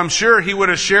Paul, so I'm sure he would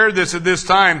have shared this at this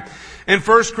time. In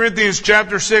 1 Corinthians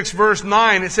chapter 6 verse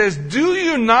 9, it says, "Do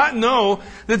you not know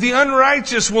that the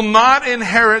unrighteous will not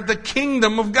inherit the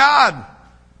kingdom of God?"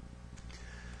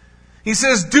 He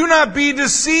says, "Do not be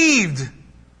deceived.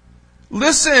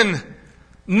 Listen,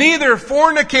 neither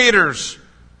fornicators,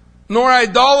 nor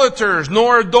idolaters,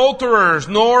 nor adulterers,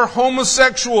 nor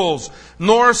homosexuals,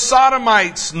 nor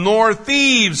sodomites, nor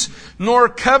thieves, nor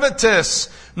covetous,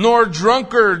 nor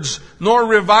drunkards, nor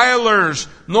revilers,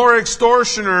 nor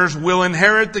extortioners will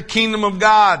inherit the kingdom of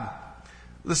God."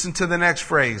 Listen to the next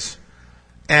phrase.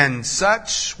 "And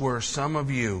such were some of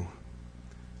you."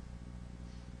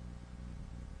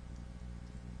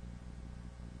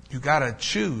 You got to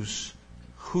choose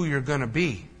who you're going to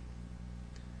be.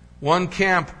 One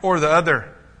camp or the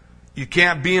other. You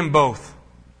can't be in both.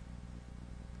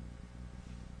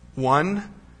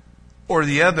 One or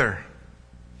the other.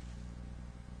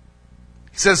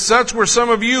 He says, "Such were some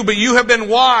of you, but you have been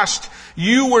washed.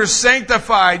 You were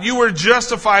sanctified. You were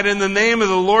justified in the name of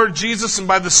the Lord Jesus and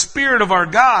by the Spirit of our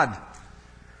God."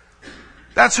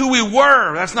 That's who we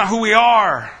were. That's not who we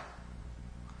are.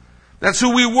 That's who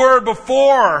we were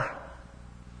before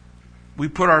we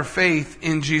put our faith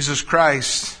in Jesus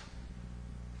Christ.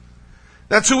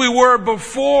 That's who we were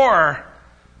before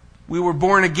we were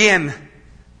born again.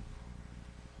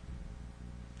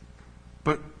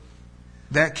 But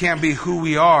that can't be who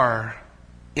we are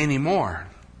anymore.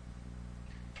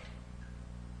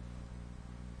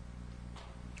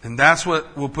 And that's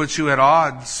what will put you at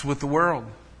odds with the world.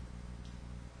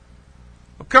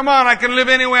 Well, come on, I can live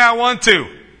any way I want to.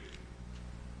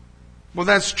 Well,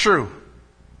 that's true.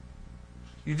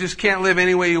 You just can't live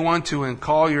any way you want to and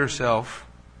call yourself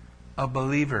a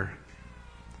believer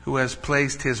who has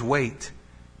placed his weight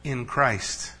in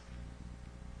Christ.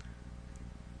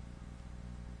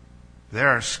 There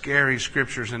are scary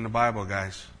scriptures in the Bible,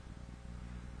 guys.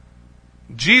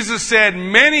 Jesus said,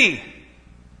 "Many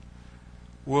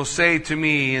will say to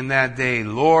me in that day,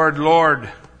 'Lord, Lord.'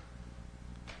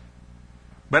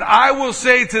 But I will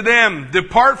say to them,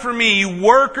 'Depart from me, you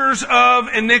workers of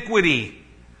iniquity.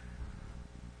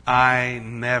 I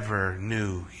never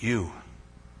knew you.'"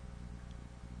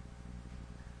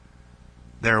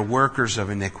 They're workers of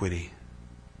iniquity.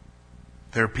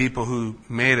 There are people who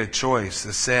made a choice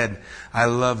that said, "I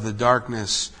love the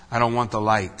darkness. I don't want the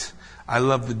light. I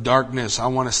love the darkness. I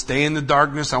want to stay in the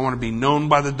darkness. I want to be known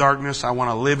by the darkness. I want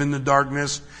to live in the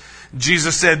darkness."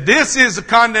 Jesus said, "This is the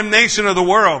condemnation of the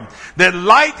world, that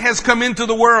light has come into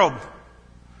the world.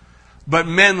 But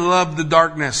men love the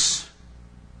darkness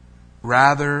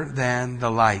rather than the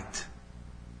light.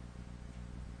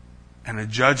 And a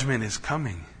judgment is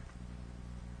coming."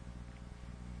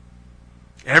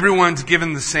 Everyone's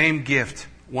given the same gift,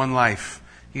 one life.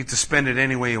 You get to spend it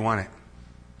any way you want it.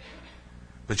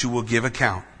 but you will give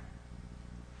account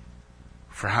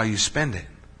for how you spend it.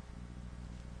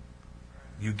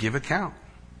 You give account.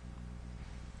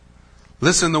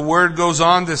 Listen, the Word goes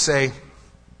on to say,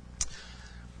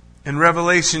 in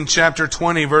Revelation chapter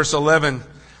 20, verse 11, it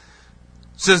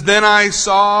says, "Then I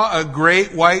saw a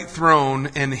great white throne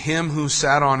and him who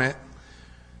sat on it,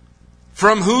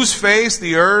 from whose face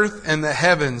the earth and the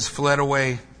heavens fled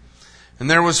away. And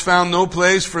there was found no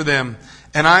place for them.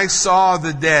 And I saw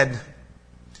the dead,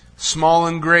 small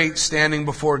and great, standing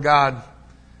before God.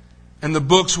 And the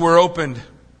books were opened.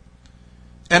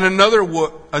 And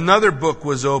another book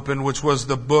was opened, which was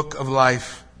the book of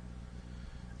life.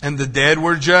 And the dead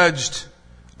were judged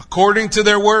according to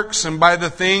their works and by the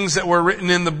things that were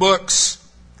written in the books.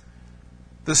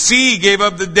 The sea gave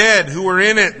up the dead who were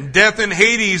in it. And death and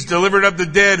Hades delivered up the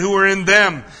dead who were in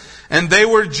them. And they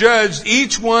were judged,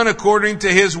 each one according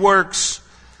to his works.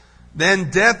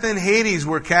 Then death and Hades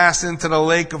were cast into the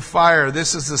lake of fire.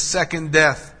 This is the second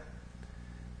death.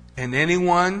 And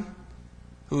anyone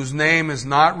whose name is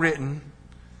not written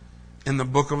in the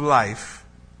book of life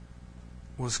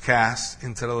was cast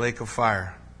into the lake of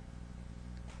fire."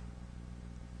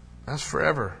 That's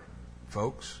forever,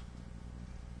 folks.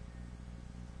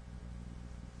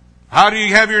 How do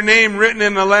you have your name written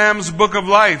in the Lamb's book of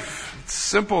life? It's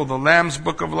simple. The Lamb's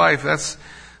book of life. That's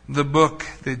the book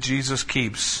that Jesus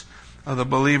keeps of the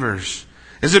believers.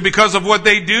 Is it because of what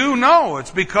they do? No,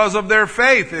 it's because of their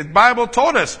faith. The Bible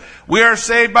told us we are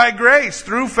saved by grace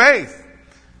through faith.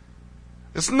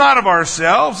 It's not of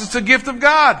ourselves. It's a gift of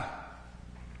God.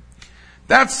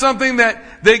 That's something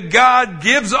that God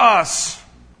gives us.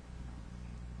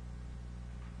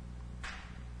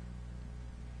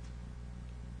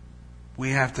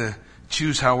 We have to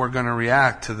choose how we're going to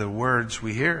react to the words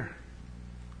we hear.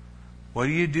 What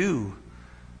do you do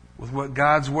with what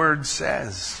God's Word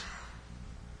says?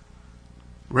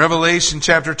 Revelation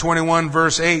chapter 21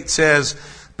 verse 8 says,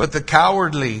 "But the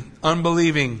cowardly,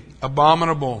 unbelieving,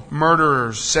 abominable,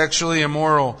 murderers, sexually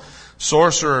immoral,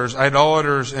 sorcerers,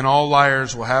 idolaters, and all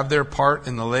liars will have their part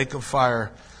in the lake of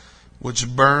fire, which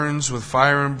burns with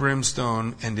fire and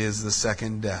brimstone and is the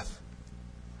second death."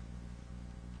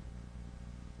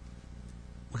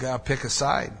 We got to pick a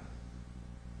side.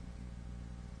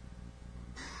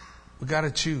 We got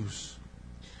to choose.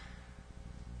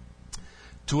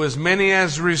 "To as many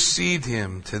as received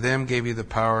him, to them gave he the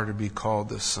power to be called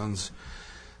the sons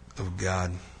of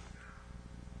God,"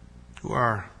 who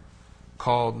are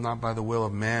called not by the will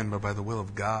of man, but by the will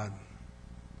of God.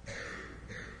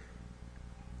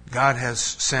 God has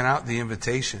sent out the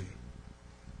invitation.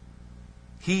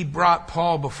 He brought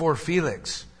Paul before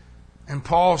Felix. And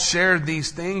Paul shared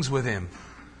these things with him.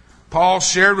 Paul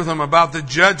shared with him about the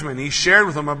judgment. He shared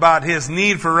with him about his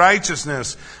need for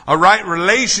righteousness, a right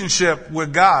relationship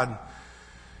with God.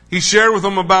 He shared with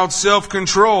him about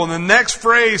self-control. And the next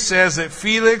phrase says that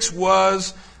Felix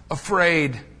was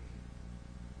afraid.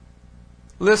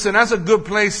 Listen, that's a good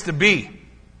place to be,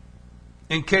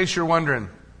 in case you're wondering.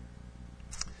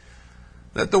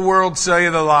 Let the world sell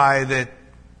you the lie that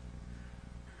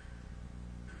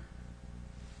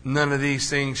none of these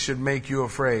things should make you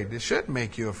afraid. It should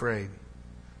make you afraid.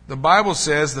 The Bible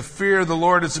says the fear of the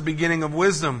Lord is the beginning of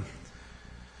wisdom,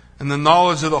 and the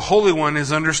knowledge of the Holy One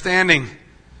is understanding.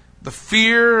 The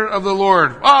fear of the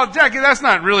Lord. Oh, Jackie, that's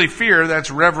not really fear.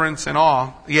 That's reverence and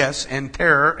awe. Yes, and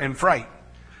terror and fright.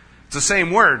 It's the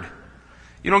same word.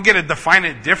 You don't get to define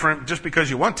it different just because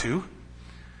you want to.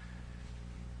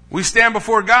 We stand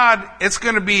before God, it's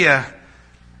going to be a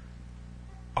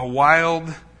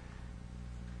wild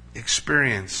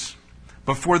experience.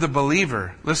 But for the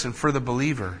believer, listen, for the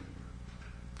believer,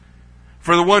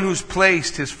 for the one who's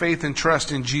placed his faith and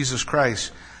trust in Jesus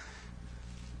Christ,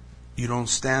 you don't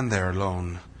stand there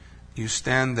alone. You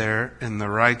stand there in the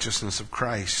righteousness of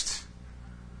Christ.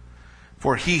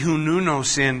 "For he who knew no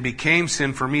sin became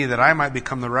sin for me, that I might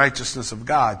become the righteousness of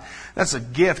God." That's a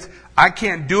gift. I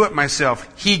can't do it myself.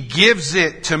 He gives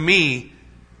it to me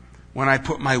when I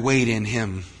put my weight in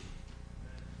Him.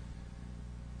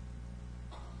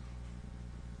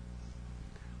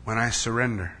 When I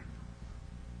surrender.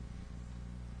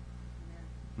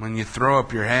 When you throw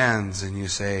up your hands and you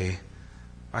say,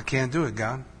 "I can't do it,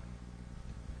 God.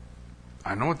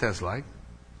 I know what that's like."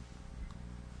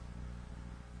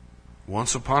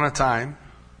 Once upon a time,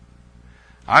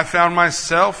 I found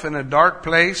myself in a dark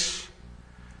place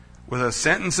with a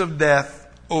sentence of death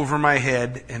over my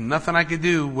head, and nothing I could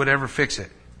do would ever fix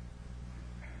it.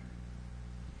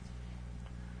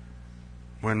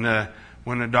 When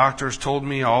the doctors told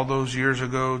me all those years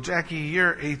ago, "Jackie,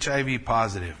 you're HIV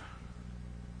positive.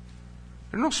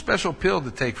 There's no special pill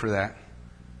to take for that.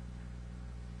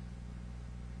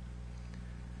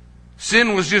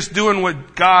 Sin was just doing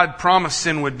what God promised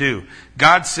sin would do.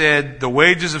 God said the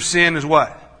wages of sin is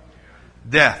what?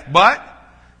 Death. But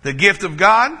the gift of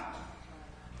God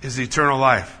is eternal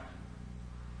life.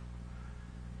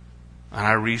 And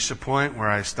I reached a point where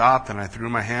I stopped and I threw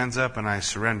my hands up and I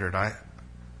surrendered.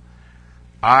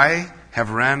 I have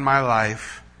ran my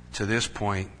life to this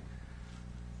point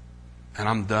and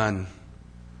I'm done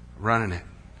running it.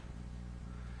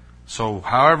 So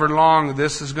however long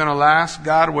this is going to last,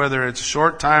 God, whether it's a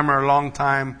short time or a long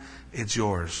time, it's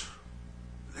yours.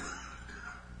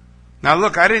 Now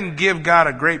look, I didn't give God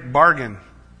a great bargain.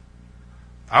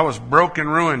 I was broke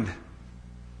and ruined.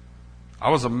 I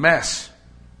was a mess.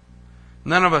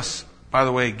 None of us, by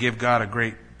the way, give God a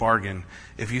great bargain.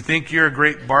 If you think you're a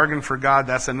great bargain for God,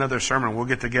 that's another sermon. We'll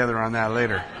get together on that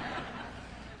later.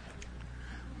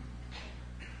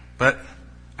 But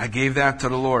I gave that to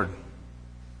the Lord.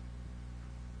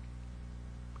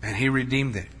 And He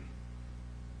redeemed it.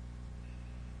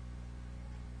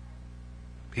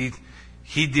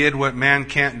 He did what man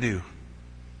can't do.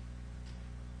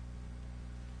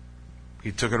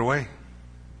 He took it away.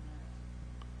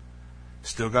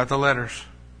 Still got the letters.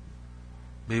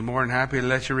 Be more than happy to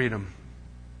let you read them.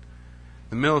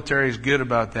 The military is good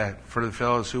about that for the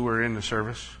fellows who were in the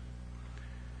service.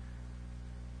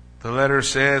 The letter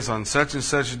says on such and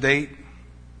such a date,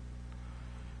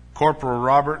 Corporal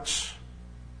Roberts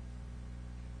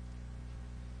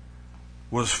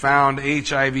was found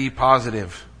HIV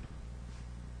positive.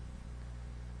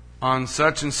 On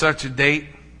such and such a date,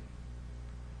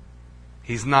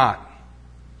 he's not.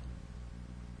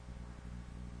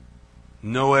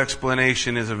 No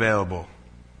explanation is available.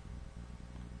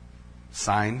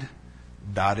 Signed,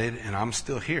 dotted, and I'm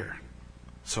still here.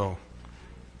 So,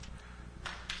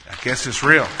 I guess it's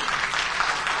real.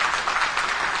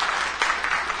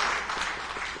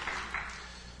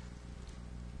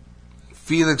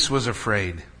 Felix was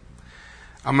afraid.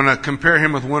 I'm going to compare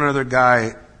him with one other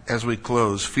guy as we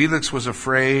close. Felix was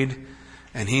afraid,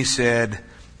 and he said,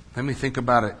 let me think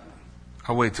about it.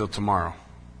 I'll wait till tomorrow.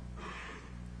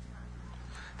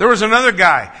 There was another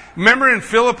guy. Remember in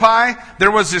Philippi,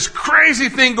 there was this crazy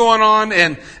thing going on,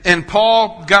 and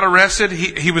Paul got arrested.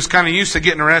 He was kind of used to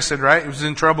getting arrested, right? He was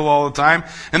in trouble all the time.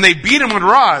 And they beat him with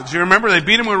rods. You remember? They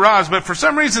beat him with rods. But for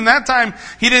some reason that time,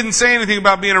 he didn't say anything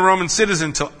about being a Roman citizen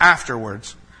until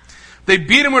afterwards. They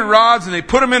beat him with rods, and they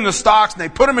put him in the stocks, and they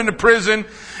put him into prison,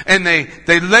 and they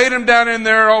laid him down in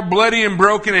there all bloody and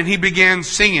broken, and he began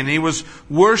singing. He was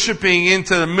worshiping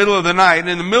into the middle of the night. And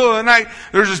in the middle of the night,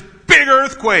 there's this big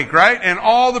earthquake, right? And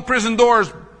all the prison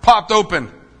doors popped open.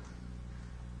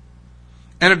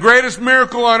 And the greatest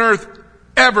miracle on earth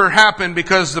ever happened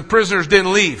because the prisoners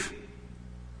didn't leave.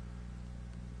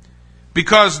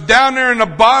 Because down there in the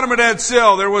bottom of that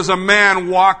cell, there was a man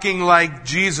walking like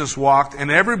Jesus walked, and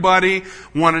everybody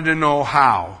wanted to know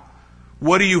how.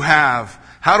 What do you have?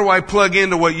 How do I plug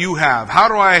into what you have? How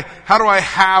do I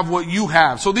have what you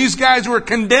have? So these guys were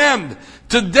condemned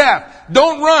to death.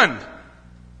 Don't run.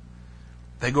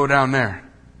 They go down there.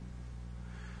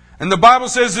 And the Bible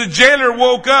says the jailer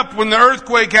woke up when the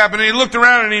earthquake happened, and he looked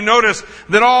around and he noticed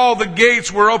that all the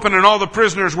gates were open and all the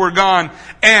prisoners were gone,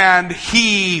 and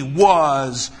he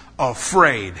was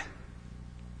afraid.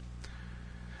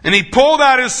 And he pulled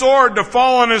out his sword to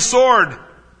fall on his sword.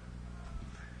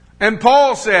 And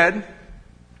Paul said,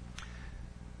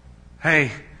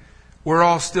 hey, we're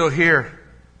all still here.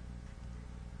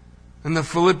 And the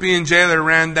Philippian jailer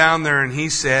ran down there and he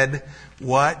said,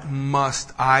 what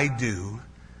must I do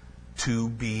to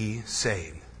be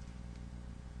saved?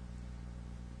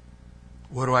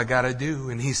 What do I got to do?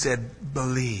 And he said,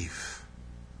 believe.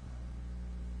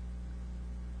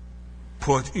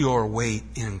 Put your weight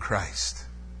in Christ.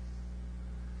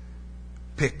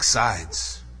 Pick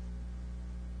sides.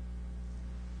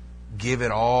 Give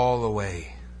it all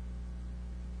away.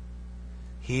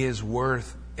 He is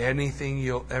worth anything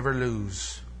you'll ever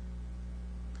lose.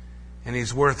 And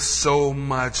He's worth so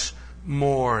much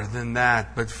more than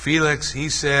that. But Felix, he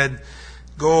said,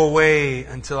 go away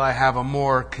until I have a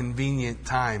more convenient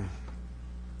time.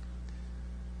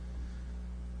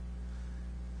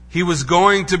 He was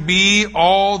going to be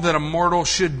all that a mortal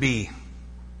should be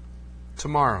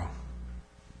tomorrow.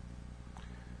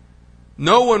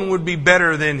 No one would be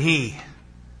better than he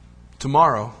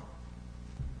tomorrow.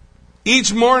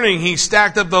 Each morning he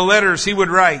stacked up the letters he would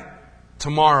write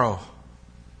tomorrow.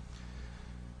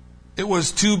 It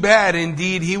was too bad.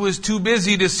 Indeed, he was too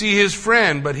busy to see his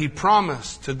friend, but he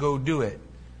promised to go do it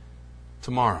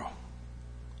tomorrow.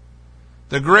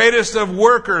 The greatest of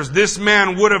workers this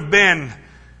man would have been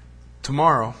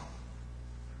tomorrow.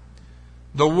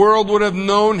 The world would have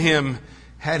known him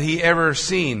had he ever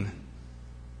seen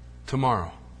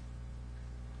tomorrow.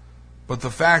 But the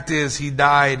fact is, he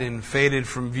died and faded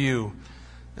from view,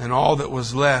 and all that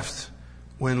was left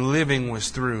when living was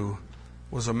through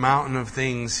was a mountain of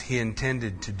things he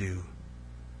intended to do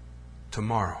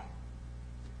tomorrow.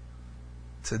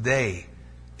 Today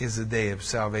is the day of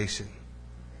salvation.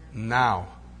 Now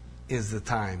is the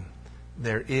time.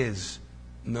 There is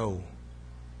no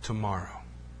tomorrow.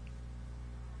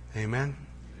 Amen?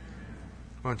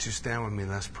 Why don't you stand with me?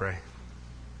 Let's pray.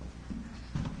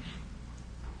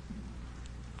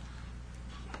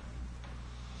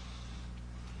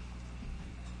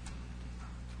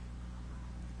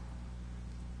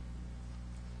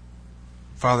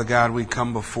 Father God, we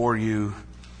come before you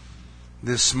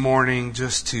this morning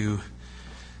just to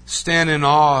stand in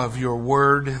awe of your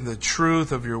word, the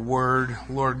truth of your word.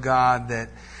 Lord God,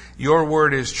 that your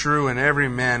word is true and every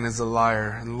man is a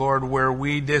liar. And Lord, where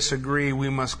we disagree, we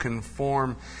must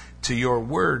conform to your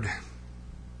word.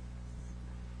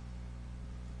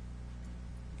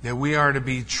 That we are to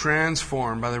be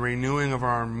transformed by the renewing of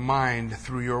our mind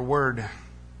through your word.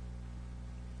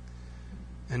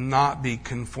 And not be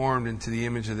conformed into the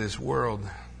image of this world.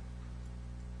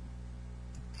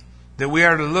 That we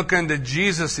are to look unto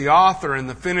Jesus, the author and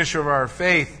the finisher of our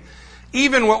faith.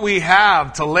 Even what we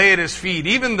have to lay at His feet,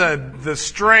 even the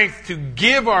strength to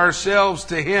give ourselves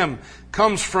to Him,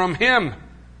 comes from Him.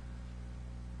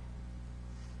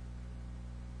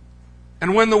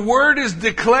 And when the Word is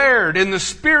declared and the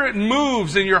Spirit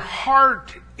moves and your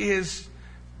heart is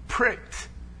pricked,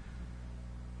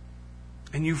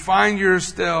 and you find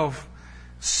yourself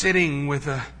sitting with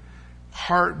a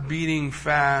heart beating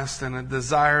fast and a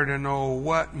desire to know,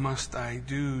 what must I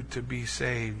do to be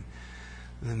saved?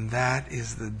 Then that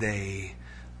is the day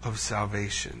of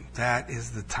salvation. That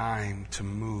is the time to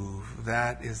move.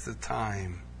 That is the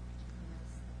time.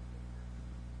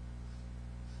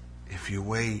 If you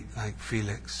wait like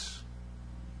Felix.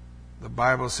 The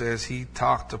Bible says he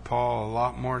talked to Paul a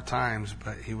lot more times,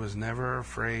 but he was never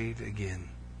afraid again.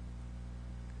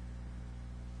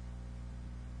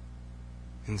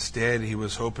 Instead, he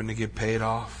was hoping to get paid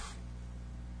off.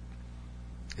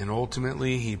 And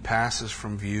ultimately, he passes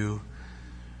from view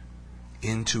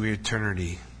into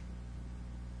eternity.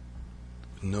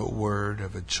 No word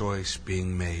of a choice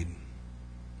being made.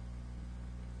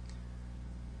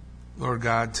 Lord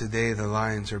God, today the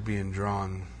lines are being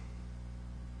drawn.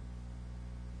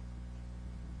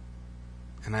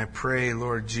 And I pray,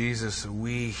 Lord Jesus, that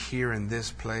we here in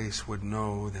this place would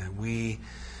know that we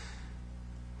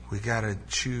got to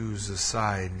choose a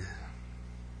side.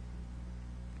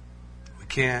 We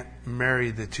can't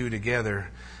marry the two together.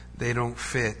 They don't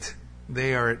fit.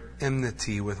 They are at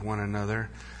enmity with one another.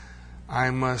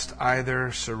 I must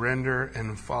either surrender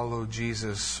and follow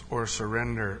Jesus or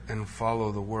surrender and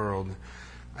follow the world.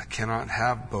 I cannot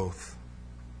have both.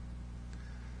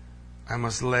 I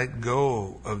must let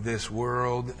go of this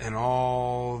world and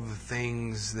all the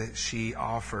things that she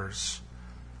offers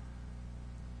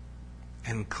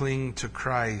and cling to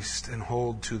Christ and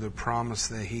hold to the promise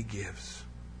that He gives.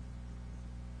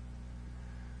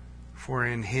 For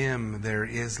in Him there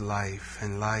is life,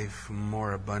 and life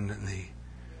more abundantly.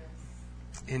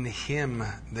 In Him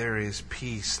there is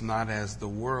peace, not as the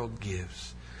world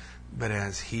gives, but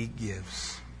as He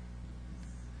gives.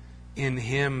 In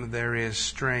Him there is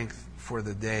strength for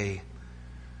the day.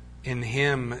 In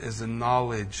Him is the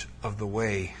knowledge of the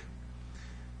way.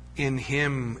 In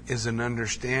Him is an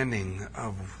understanding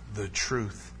of the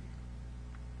truth.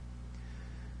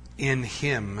 In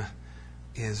Him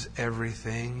is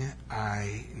everything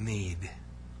I need.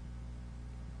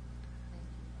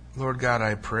 Lord God,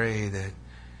 I pray that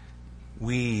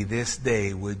we this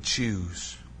day would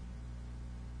choose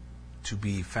to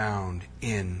be found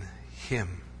in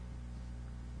Him.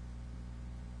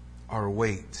 Our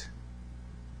weight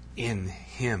in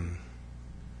Him.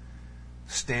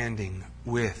 Standing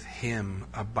with Him,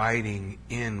 abiding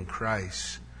in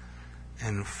Christ,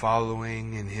 and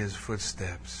following in His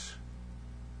footsteps.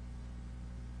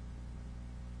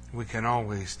 We can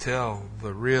always tell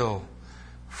the real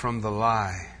from the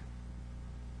lie.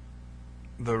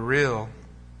 The real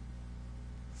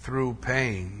through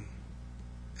pain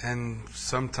and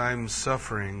sometimes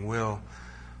suffering will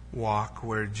walk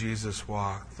where Jesus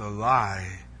walked. The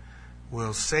lie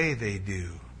will say they do,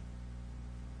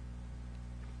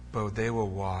 but they will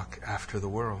walk after the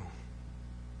world.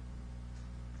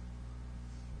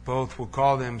 Both will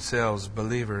call themselves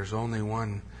believers. Only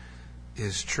one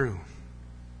is true.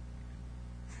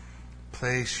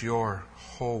 Place your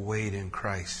whole weight in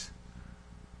Christ.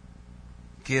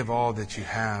 Give all that you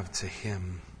have to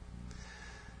Him.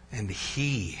 And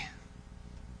He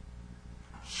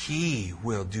He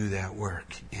will do that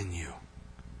work in you.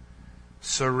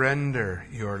 Surrender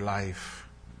your life,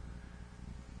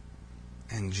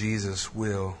 and Jesus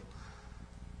will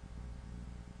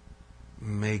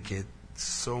make it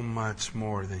so much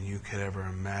more than you could ever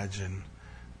imagine.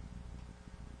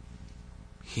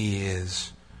 He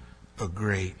is a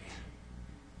great,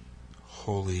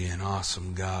 holy, and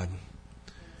awesome God,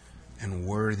 and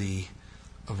worthy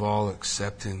of all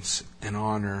acceptance and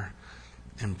honor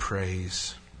and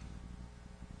praise.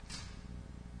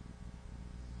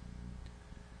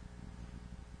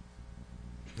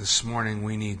 This morning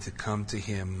we need to come to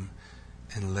Him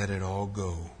and let it all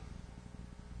go.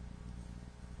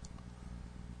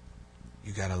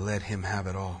 You got to let Him have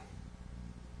it all.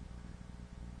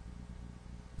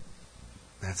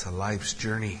 That's a life's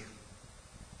journey.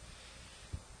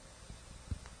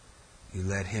 You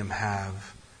let Him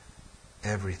have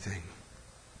everything.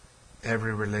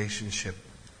 Every relationship.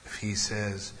 If He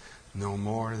says no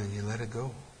more, then you let it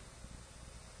go.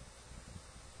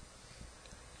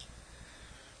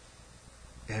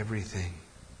 Everything.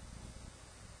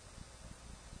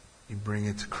 You bring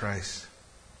it to Christ.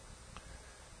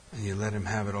 And you let Him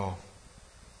have it all.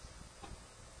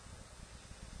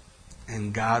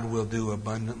 And God will do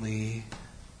abundantly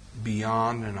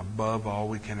beyond and above all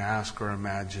we can ask or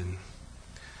imagine,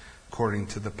 according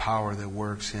to the power that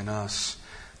works in us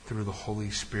through the Holy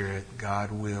Spirit. God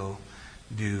will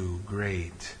do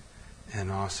great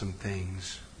and awesome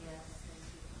things.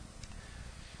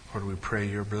 Lord, we pray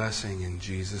your blessing in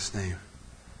Jesus' name.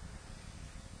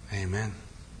 Amen.